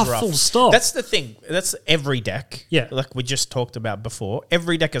rough, full stop. That's the thing. That's every deck. Yeah. Like we just talked about before.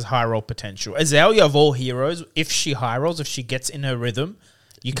 Every deck has high roll potential. Azalea of all heroes, if she high rolls, if she gets in her rhythm,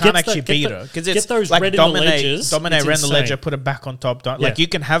 you can't actually beat her. Because it's those like red dominate red in the ledger, put it back on top. Like you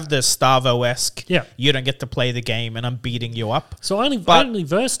can have the Starvo-esque. Yeah. You don't get to play the game and I'm beating you up. So I only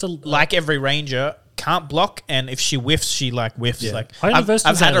versed like every ranger, can't block, and if she whiffs, she like whiffs. Yeah. Like I've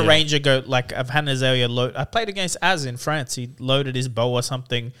had a ranger go, like I've had an Azalea load. I played against Az in France. He loaded his bow or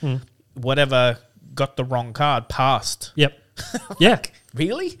something, whatever, got the wrong card, passed. Yep. Yeah. Like,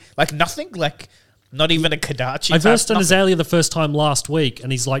 really? Like nothing? Like not even a Kadachi? I versed an Azalea the first time last week,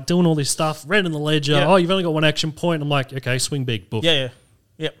 and he's like doing all this stuff, red in the ledger. Yeah. Oh, you've only got one action point. I'm like, okay, swing big, boof. Yeah.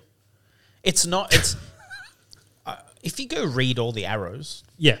 It's not. It's if you go read all the arrows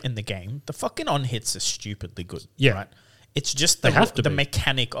in the game, the fucking on-hits are stupidly good. Yeah. Right? It's just the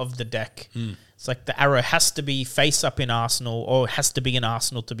mechanic of the deck. It's like the arrow has to be face up in Arsenal or has to be in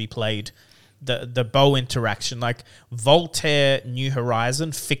Arsenal to be played. The bow interaction, like Voltaire New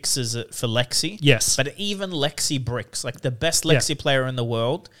Horizon fixes it for Lexi. Yes. But even Lexi bricks, like the best Lexi player in the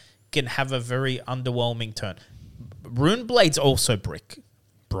world, can have a very underwhelming turn. Runeblade's also brick.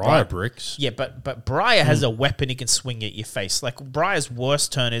 Briar bricks. Yeah, but Briar has a weapon he can swing at your face. Like Briar's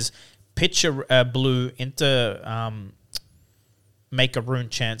worst turn is pitch a blue into make a rune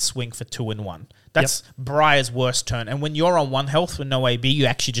chance, swing for 2 and 1. That's Briar's worst turn. And when you're on 1 health with no AB, you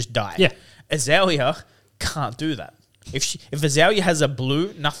actually just die. Yeah. Azalea can't do that. If Azalea has a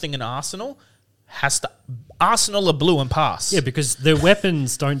blue, nothing in Arsenal, has to Arsenal a blue and pass. Yeah, because their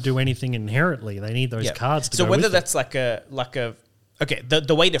weapons don't do anything inherently. They need those cards to go with it. So whether that's like a okay,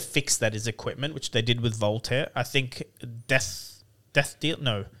 the way to fix that is equipment, which they did with Voltaire. I think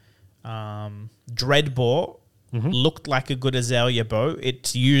Dreadbore looked like a good Azalea bow.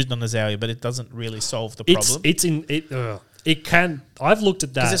 It's used on Azalea, but it doesn't really solve the problem. It can. I've looked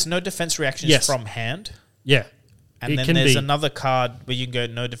at that. Because there's no defense reactions from hand. Yeah. And then there's another card where you can go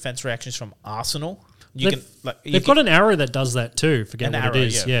no defense reactions from Arsenal. They've got an arrow that does that too. Forget what it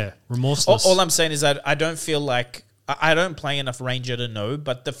is. Yeah. Remorseless. All I'm saying is that I don't feel like I don't play enough Ranger to know,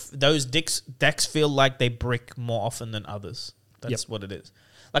 but those decks feel like they brick more often than others. That's what it is.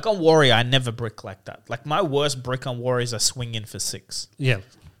 Like on Warrior, I never brick like that. Like my worst brick on Warrior is a swing in for 6. Yeah.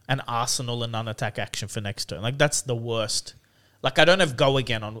 And Arsenal and non-attack action for next turn. Like that's the worst. Like I don't have go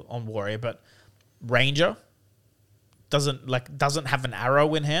again on Warrior, but Ranger doesn't have an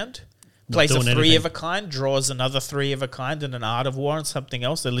arrow in hand. Plays a 3 of a kind, draws another 3 of a kind and an Art of War and something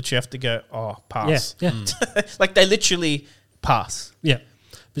else. They literally have to go, pass. Yeah. Like they literally pass. Yeah.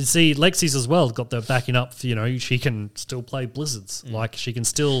 But see, Lexi's as well got the backing up for, she can still play Blizzards. Like she can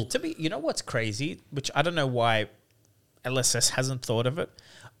still... You know what's crazy? Which I don't know why LSS hasn't thought of it.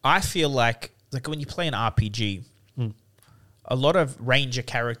 I feel like when you play an RPG, a lot of Ranger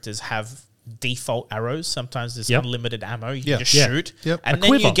characters have default arrows. Sometimes there's unlimited ammo. You can just shoot. Yep. And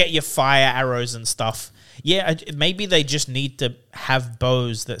then you get your fire arrows and stuff. Yeah, maybe they just need to have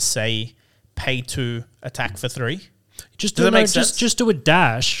bows that say pay 2, attack for 3. Just do a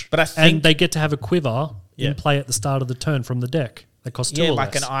dash, and they get to have a quiver in play at the start of the turn from the deck. That costs 2 or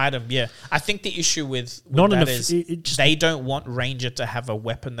like less. an item, I think the issue with that is they don't want Ranger to have a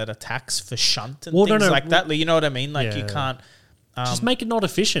weapon that attacks for shunt and things like that. You know what I mean? Like you can't... just make it not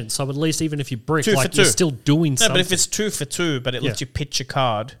efficient, so at least even if you brick, you're still doing something. No, but if it's 2 for 2, but it lets you pitch a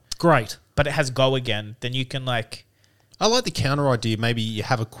card... Great. But it has go again, then you can like... I like the counter idea. Maybe you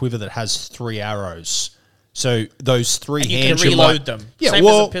have a quiver that has 3 arrows. So those 3 and hands... you can reload them. Same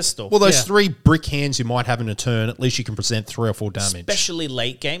as a pistol. Well, those 3 brick hands you might have in a turn, at least you can present 3 or 4 damage. Especially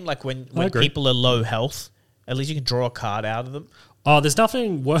late game, like when people are low health, at least you can draw a card out of them. Oh, there's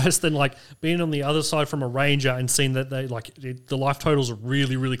nothing worse than like being on the other side from a Ranger and seeing that they the life totals are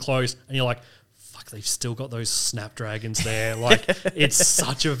really, really close, and you're like, fuck, they've still got those snapdragons there. Like, it's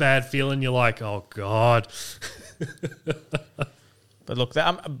such a bad feeling. You're like, oh god. But look,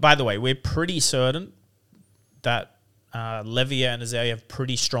 by the way, we're pretty certain that Levia and Azalea have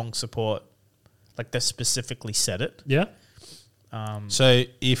pretty strong support. Like they specifically said it. Yeah. So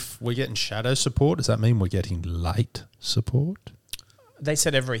if we're getting shadow support, does that mean we're getting light support? They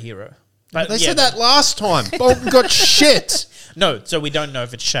said every hero. But they said that last time. Bolton got shit. No, so we don't know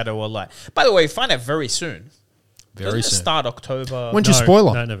if it's shadow or light. By the way, find out very soon. Very soon. Start October. When's your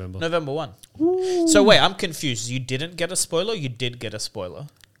spoiler? No, November. November 1. Ooh. So wait, I'm confused. You didn't get a spoiler? You did get a spoiler.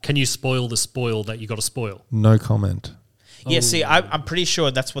 Can you spoil the spoil that you got to spoil? No comment. Yeah, see, I'm pretty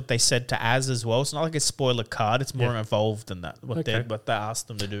sure that's what they said to Az as well. It's not like a spoiler card. It's more involved than that, what they asked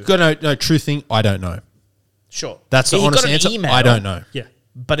them to do. No, true thing, I don't know. Sure. That's the honest answer. Email, I don't know. Yeah.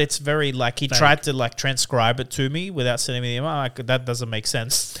 But it's very like he tried to like transcribe it to me without sending me the email. Like, that doesn't make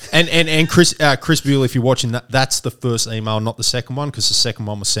sense. And Chris Buell, if you're watching that's the first email, not the second one, because the second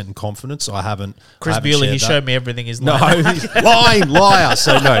one was sent in confidence. I haven't. Chris Buell, he showed me everything. He's lying. Liar.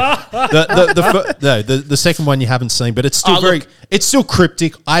 So no, the second one you haven't seen, but it's still it's still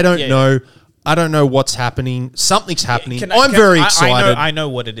cryptic. I don't know. I don't know what's happening. Something's happening. I'm very excited. I know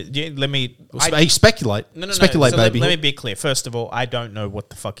what it is. Let me speculate. Speculate, baby. Let me be clear. First of all, I don't know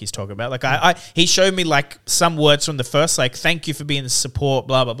what the fuck he's talking about. Like he showed me like some words from the first, like thank you for being the support,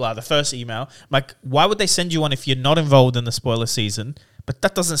 blah blah blah. The first email, like why would they send you one if you're not involved in the spoiler season? But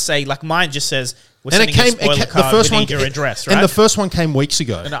that doesn't say like mine just says we're sending you a spoiler card. The first one, your address, right? And the first one came weeks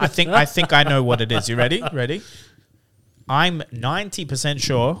ago. And I think I know what it is. You ready? Ready? I'm 90%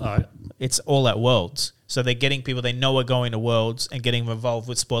 sure it's all at Worlds. So they're getting people they know are going to Worlds and getting them involved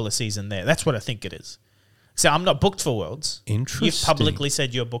with spoiler season there. That's what I think it is. So I'm not booked for Worlds. Interesting. You've publicly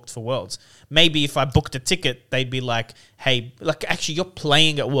said you're booked for Worlds. Maybe if I booked a ticket, they'd be like, hey, like actually you're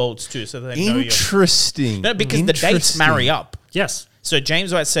playing at Worlds too. So they know you're... Interesting. No, because the dates marry up. Yes. So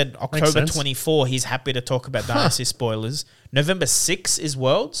James White said October 24, he's happy to talk about Dynasty spoilers. November 6 is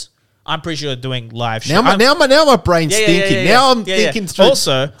Worlds. I'm pretty sure they're doing live shows. Now my brain's thinking. Now I'm thinking through.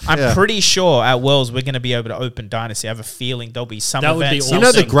 Also, I'm pretty sure at Worlds we're going to be able to open Dynasty. I have a feeling there'll be some event. Be awesome. You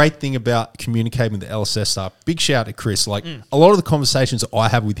know the great thing about communicating with the LSS big shout out to Chris. Like a lot of the conversations I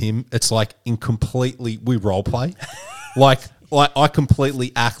have with him, it's like we role play. Like like I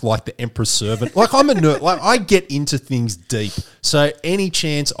completely act like the Emperor's servant. Like I'm a nerd. Like I get into things deep. So any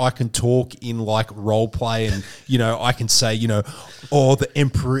chance I can talk in like role play and I can say oh the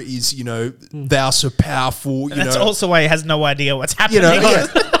Emperor is thou so powerful. That's also why he has no idea what's happening.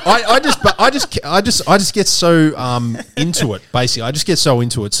 I just get so into it. Basically, I just get so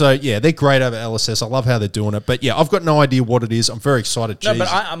into it. So yeah, they're great over LSS. I love how they're doing it. But yeah, I've got no idea what it is. I'm very excited. No,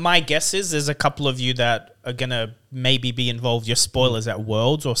 but my guess is there's a couple of you that are gonna maybe be involved. Your spoilers at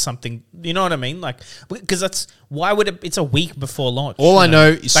Worlds or something. You know what I mean? Like because that's why would it? It's a week before launch. All I know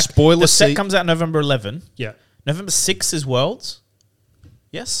is like spoiler. The set comes out November 11. Yeah, November 6 is Worlds.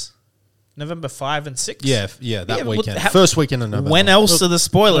 Yes. November 5 and 6? Yeah, that weekend. First weekend of November. When else are the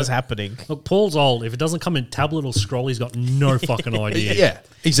spoilers happening? Look, Paul's old. If it doesn't come in tablet or scroll, he's got no fucking idea. Yeah,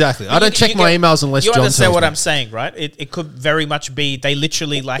 exactly. I don't check my emails unless John tells me. You understand what I'm saying, right? It could very much be they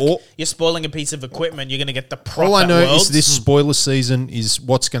literally you're spoiling a piece of equipment, you're going to get the prop. All I know is this spoiler season is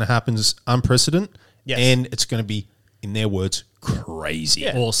what's going to happen is unprecedented, and it's going to be, in their words, crazy.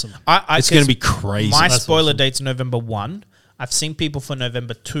 Yeah. Awesome. It's going to be crazy. My spoiler date's November 1. I've seen people for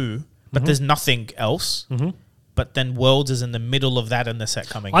November 2. But there's nothing else. Mm-hmm. But then Worlds is in the middle of that and the set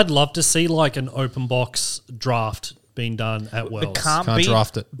coming. I'd love to see like an open box draft being done at Worlds. It can't be,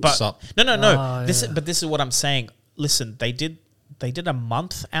 draft it. But no. This is what I'm saying. Listen, they did a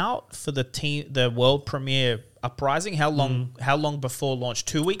month out for the world premiere Uprising. How long before launch?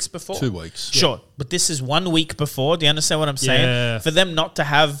 2 weeks before? 2 weeks. Sure. Yeah. But this is 1 week before. Do you understand what I'm saying? Yeah. For them not to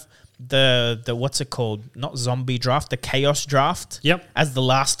have the what's it called? Not zombie draft, the chaos draft. Yep. As the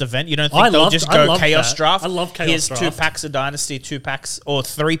last event, you don't think they'll just go chaos draft? I love chaos Here's draft. 2 packs of Dynasty, 2 packs or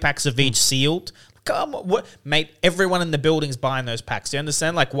 3 packs of each sealed. Come on, mate! Everyone in the building's buying those packs. Do you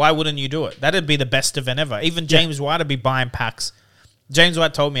understand? Like, why wouldn't you do it? That'd be the best event ever. Even James White would be buying packs. James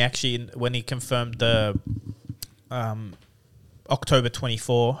White told me actually when he confirmed the October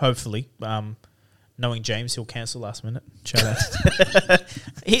 24. Hopefully. Knowing James, he'll cancel last minute. Shout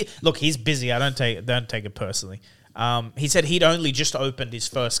out. He's busy. I don't take it personally. He said he'd only just opened his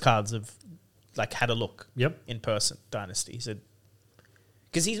first cards of, like, had a look. Yep. In person, Dynasty. He said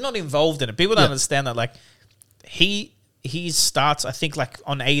because he's not involved in it. People don't understand that. Like he starts, I think, like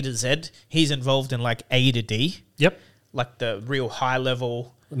on A to Z. He's involved in like A to D. Yep. Like the real high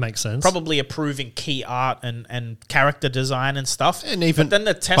level. It makes sense. Probably approving key art and character design and stuff. And even then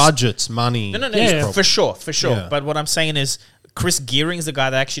the test budgets, money. No, for sure. Yeah. But what I'm saying is Chris Gearing's the guy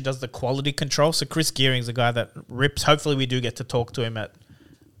that actually does the quality control. So Chris Gearing's the guy that rips. Hopefully we do get to talk to him at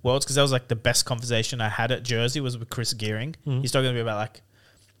Worlds because that was like the best conversation I had at Jersey was with Chris Gearing. Mm-hmm. He's talking to me about like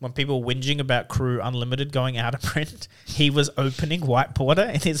when people were whinging about Crew Unlimited going out of print, he was opening White Porter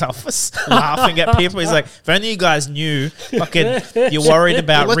in his office, laughing at people. He's like, if only you guys knew, fucking, you're worried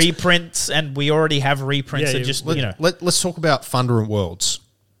about reprints, and we already have reprints. Let's talk about Thunder and Worlds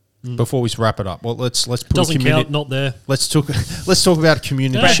before we wrap it up. Well, let's put doesn't a community, count. Not there. Let's talk about a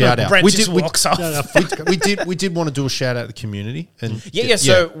community shout out. Brent just walks off. We did want to do a shout out to the community, and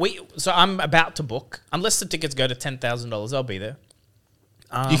So I'm about to book. Unless the tickets go to $10,000, I'll be there.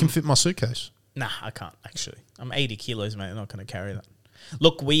 You can fit my suitcase. Nah, I can't, actually. I'm 80 kilos, mate. I'm not going to carry that.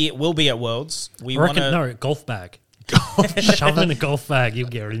 Look, we will be at Worlds. Golf bag. Shove in a golf bag, you'll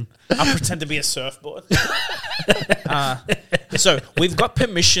get him. I'll pretend to be a surfboard. So we've got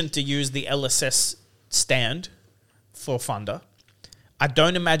permission to use the LSS stand for Thunder. I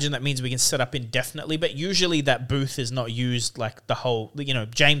don't imagine that means we can set up indefinitely, but usually that booth is not used like the whole,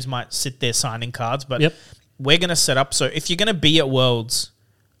 James might sit there signing cards, but we're going to set up. So if you're going to be at Worlds,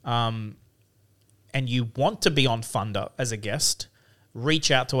 and you want to be on Thunder as a guest,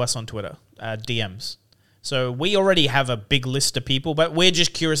 reach out to us on Twitter, DMs. So we already have a big list of people, but we're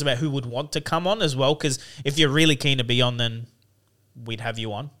just curious about who would want to come on as well, because if you're really keen to be on, then we'd have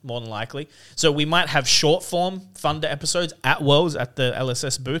you on, more than likely. So we might have short-form Thunder episodes at Worlds at the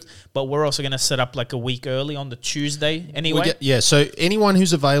LSS booth, but we're also going to set up like a week early on the Tuesday anyway. So anyone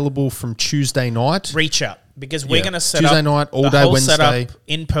who's available from Tuesday night... Reach out. Because we're going to set Tuesday up night, all the day whole Wednesday setup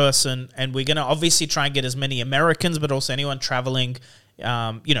in person, and we're going to obviously try and get as many Americans, but also anyone traveling.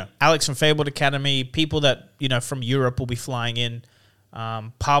 Alex from Fabled Academy, people that from Europe will be flying in.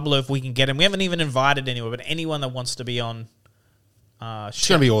 Pablo, if we can get him, we haven't even invited anyone, but anyone that wants to be on. It's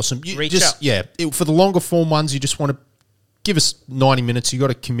going to be awesome. Reach out. For the longer form ones, you just want to give us 90 minutes. You got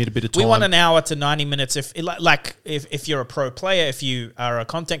to commit a bit of time. We want an hour to 90 minutes. If you're a pro player, if you are a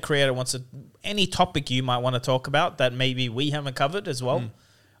content creator, any topic you might want to talk about that maybe we haven't covered as well,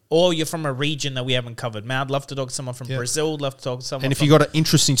 or you're from a region that we haven't covered. Man, I'd love to talk to someone from Brazil. I'd love to talk to someone. And if you got an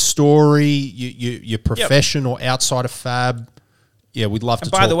interesting story, your profession or outside of Fab, we'd love to.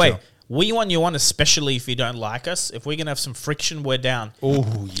 By the way, We want you on, especially if you don't like us. If we're going to have some friction, we're down.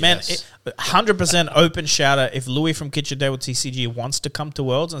 Oh, yes. Man, 100% open shout out. If Louis from Kitchen Day with TCG wants to come to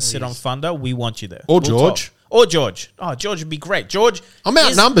Worlds and sit on Thunder, we want you there. Or George. Talk. Or George. Oh, George would be great. George. I'm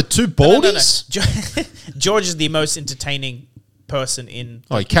outnumbered. Two baldies. No. George is the most entertaining person in.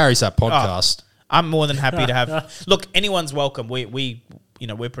 He carries that podcast. I'm more than happy to have. Look, anyone's welcome. We're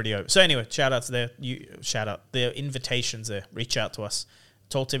pretty open. So anyway, shout outs there. The invitations there. Reach out to us.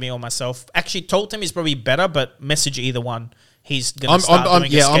 Talk to me or myself. Actually, talk to me is probably better, but message either one. He's going to start doing a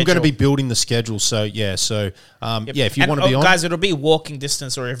schedule. I'm going to be building the schedule. So yeah, if you want to be on, guys, it'll be walking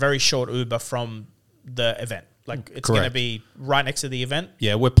distance or a very short Uber from the event. Like it's going to be right next to the event.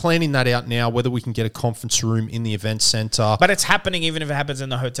 Yeah, we're planning that out now. Whether we can get a conference room in the event center, but it's happening. Even if it happens in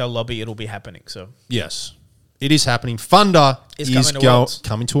the hotel lobby, it'll be happening. So yes, it is happening. Thunder is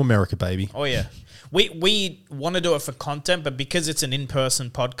coming to America, baby. Oh yeah. We want to do it for content, but because it's an in-person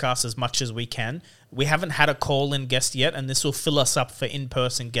podcast as much as we can, we haven't had a call-in guest yet, and this will fill us up for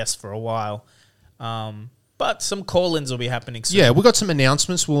in-person guests for a while. But some call-ins will be happening soon. Yeah, we've got some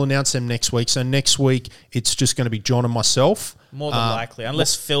announcements. We'll announce them next week. So next week, it's just going to be John and myself. More than likely.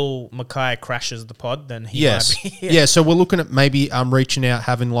 Unless Phil Mackay crashes the pod, then he might be. Yeah, so we're looking at maybe reaching out,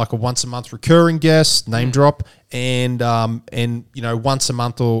 having like a once-a-month recurring guest, name drop, and once a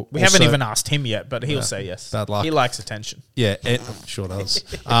month or We haven't even asked him yet, but he'll say yes. Bad luck. He likes attention. Yeah, sure does.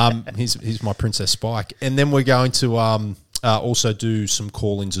 He's my Princess Spike. And then we're going to also do some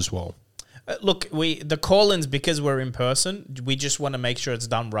call-ins as well. Look, the call-ins, because we're in person, we just want to make sure it's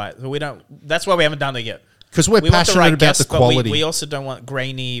done right. So that's why we haven't done it yet. Because we're passionate about the quality. We also don't want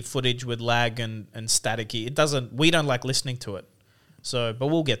grainy footage with lag and staticky. We don't like listening to it. So, but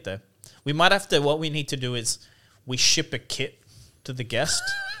we'll get there. We might have to, what we need to do is we ship a kit to the guest.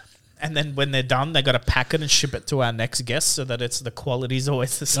 And then when they're done, they got to pack it and ship it to our next guest so that the quality's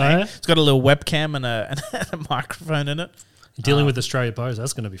always the same. It's got a little webcam and a microphone in it. Dealing with Australia Post,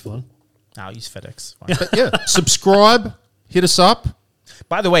 that's going to be fun. I'll use FedEx. But yeah, subscribe, hit us up.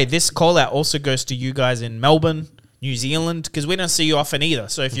 By the way, this call out also goes to you guys in Melbourne, New Zealand, because we don't see you often either.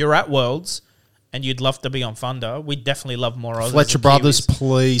 So if you're at Worlds and you'd love to be on Thunder, we'd definitely love more Aussies. Fletcher Brothers,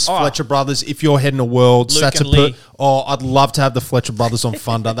 please. Fletcher Brothers, if you're heading to Worlds, I'd love to have the Fletcher Brothers on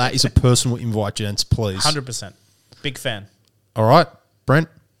Thunder. That is a personal invite, gents, please. 100%. Big fan. All right, Brent.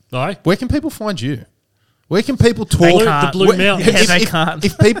 Aye. Where can people find you? Where can people talk? The Blue Mountains. They can't.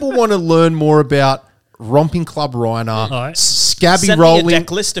 If people want to learn more about Romping Club Rhinar, Scabbie Send rolling, me a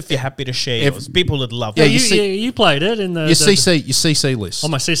deck list if you're happy to share yours. People would love it. Yeah, you played it in your CC list.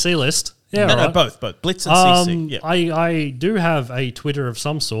 On my CC list. Yeah, no, both Blitz and CC. Yeah. I do have a Twitter of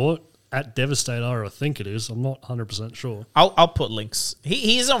some sort at Devastator. I think it is. I'm not 100% sure. I'll put links.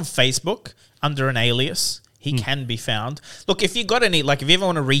 He is on Facebook under an alias. He can be found. Look, if you got any, if you ever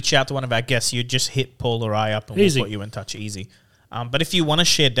want to reach out to one of our guests, you just hit Paul or I up and we'll put you in touch easy. But if you want to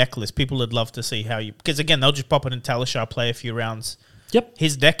share deck lists, people would love to see how you... Because again, they'll just pop it in Talishar, play a few rounds. Yep.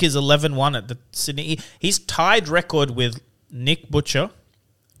 His deck is 11-1 at the Sydney... He's tied record with Nick Butcher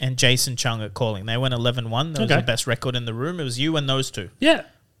and Jason Chung at calling. They went 11-1. That was the best record in the room. It was you and those two. Yeah.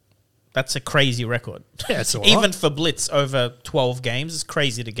 That's a crazy record. Yeah, it's all right. Even for Blitz over 12 games, it's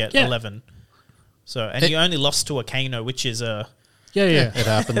crazy to get 11. So, and you only lost to a Kano, which is a... Yeah. It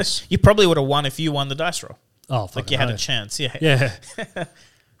happens. You probably would have won if you won the dice roll. Oh, you had a chance. Yeah. Yeah.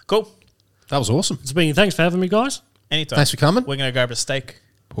 Cool. That was awesome. Thanks for having me, guys. Anytime. Thanks for coming. We're going to grab a steak.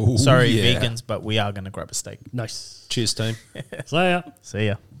 Ooh, Sorry, vegans, but we are going to grab a steak. Nice. Cheers, team. See ya. See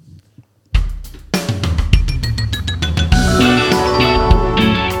ya.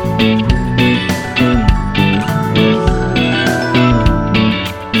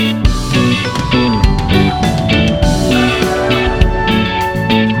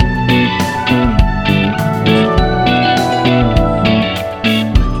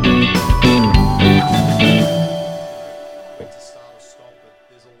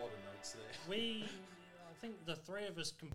 I think the three of us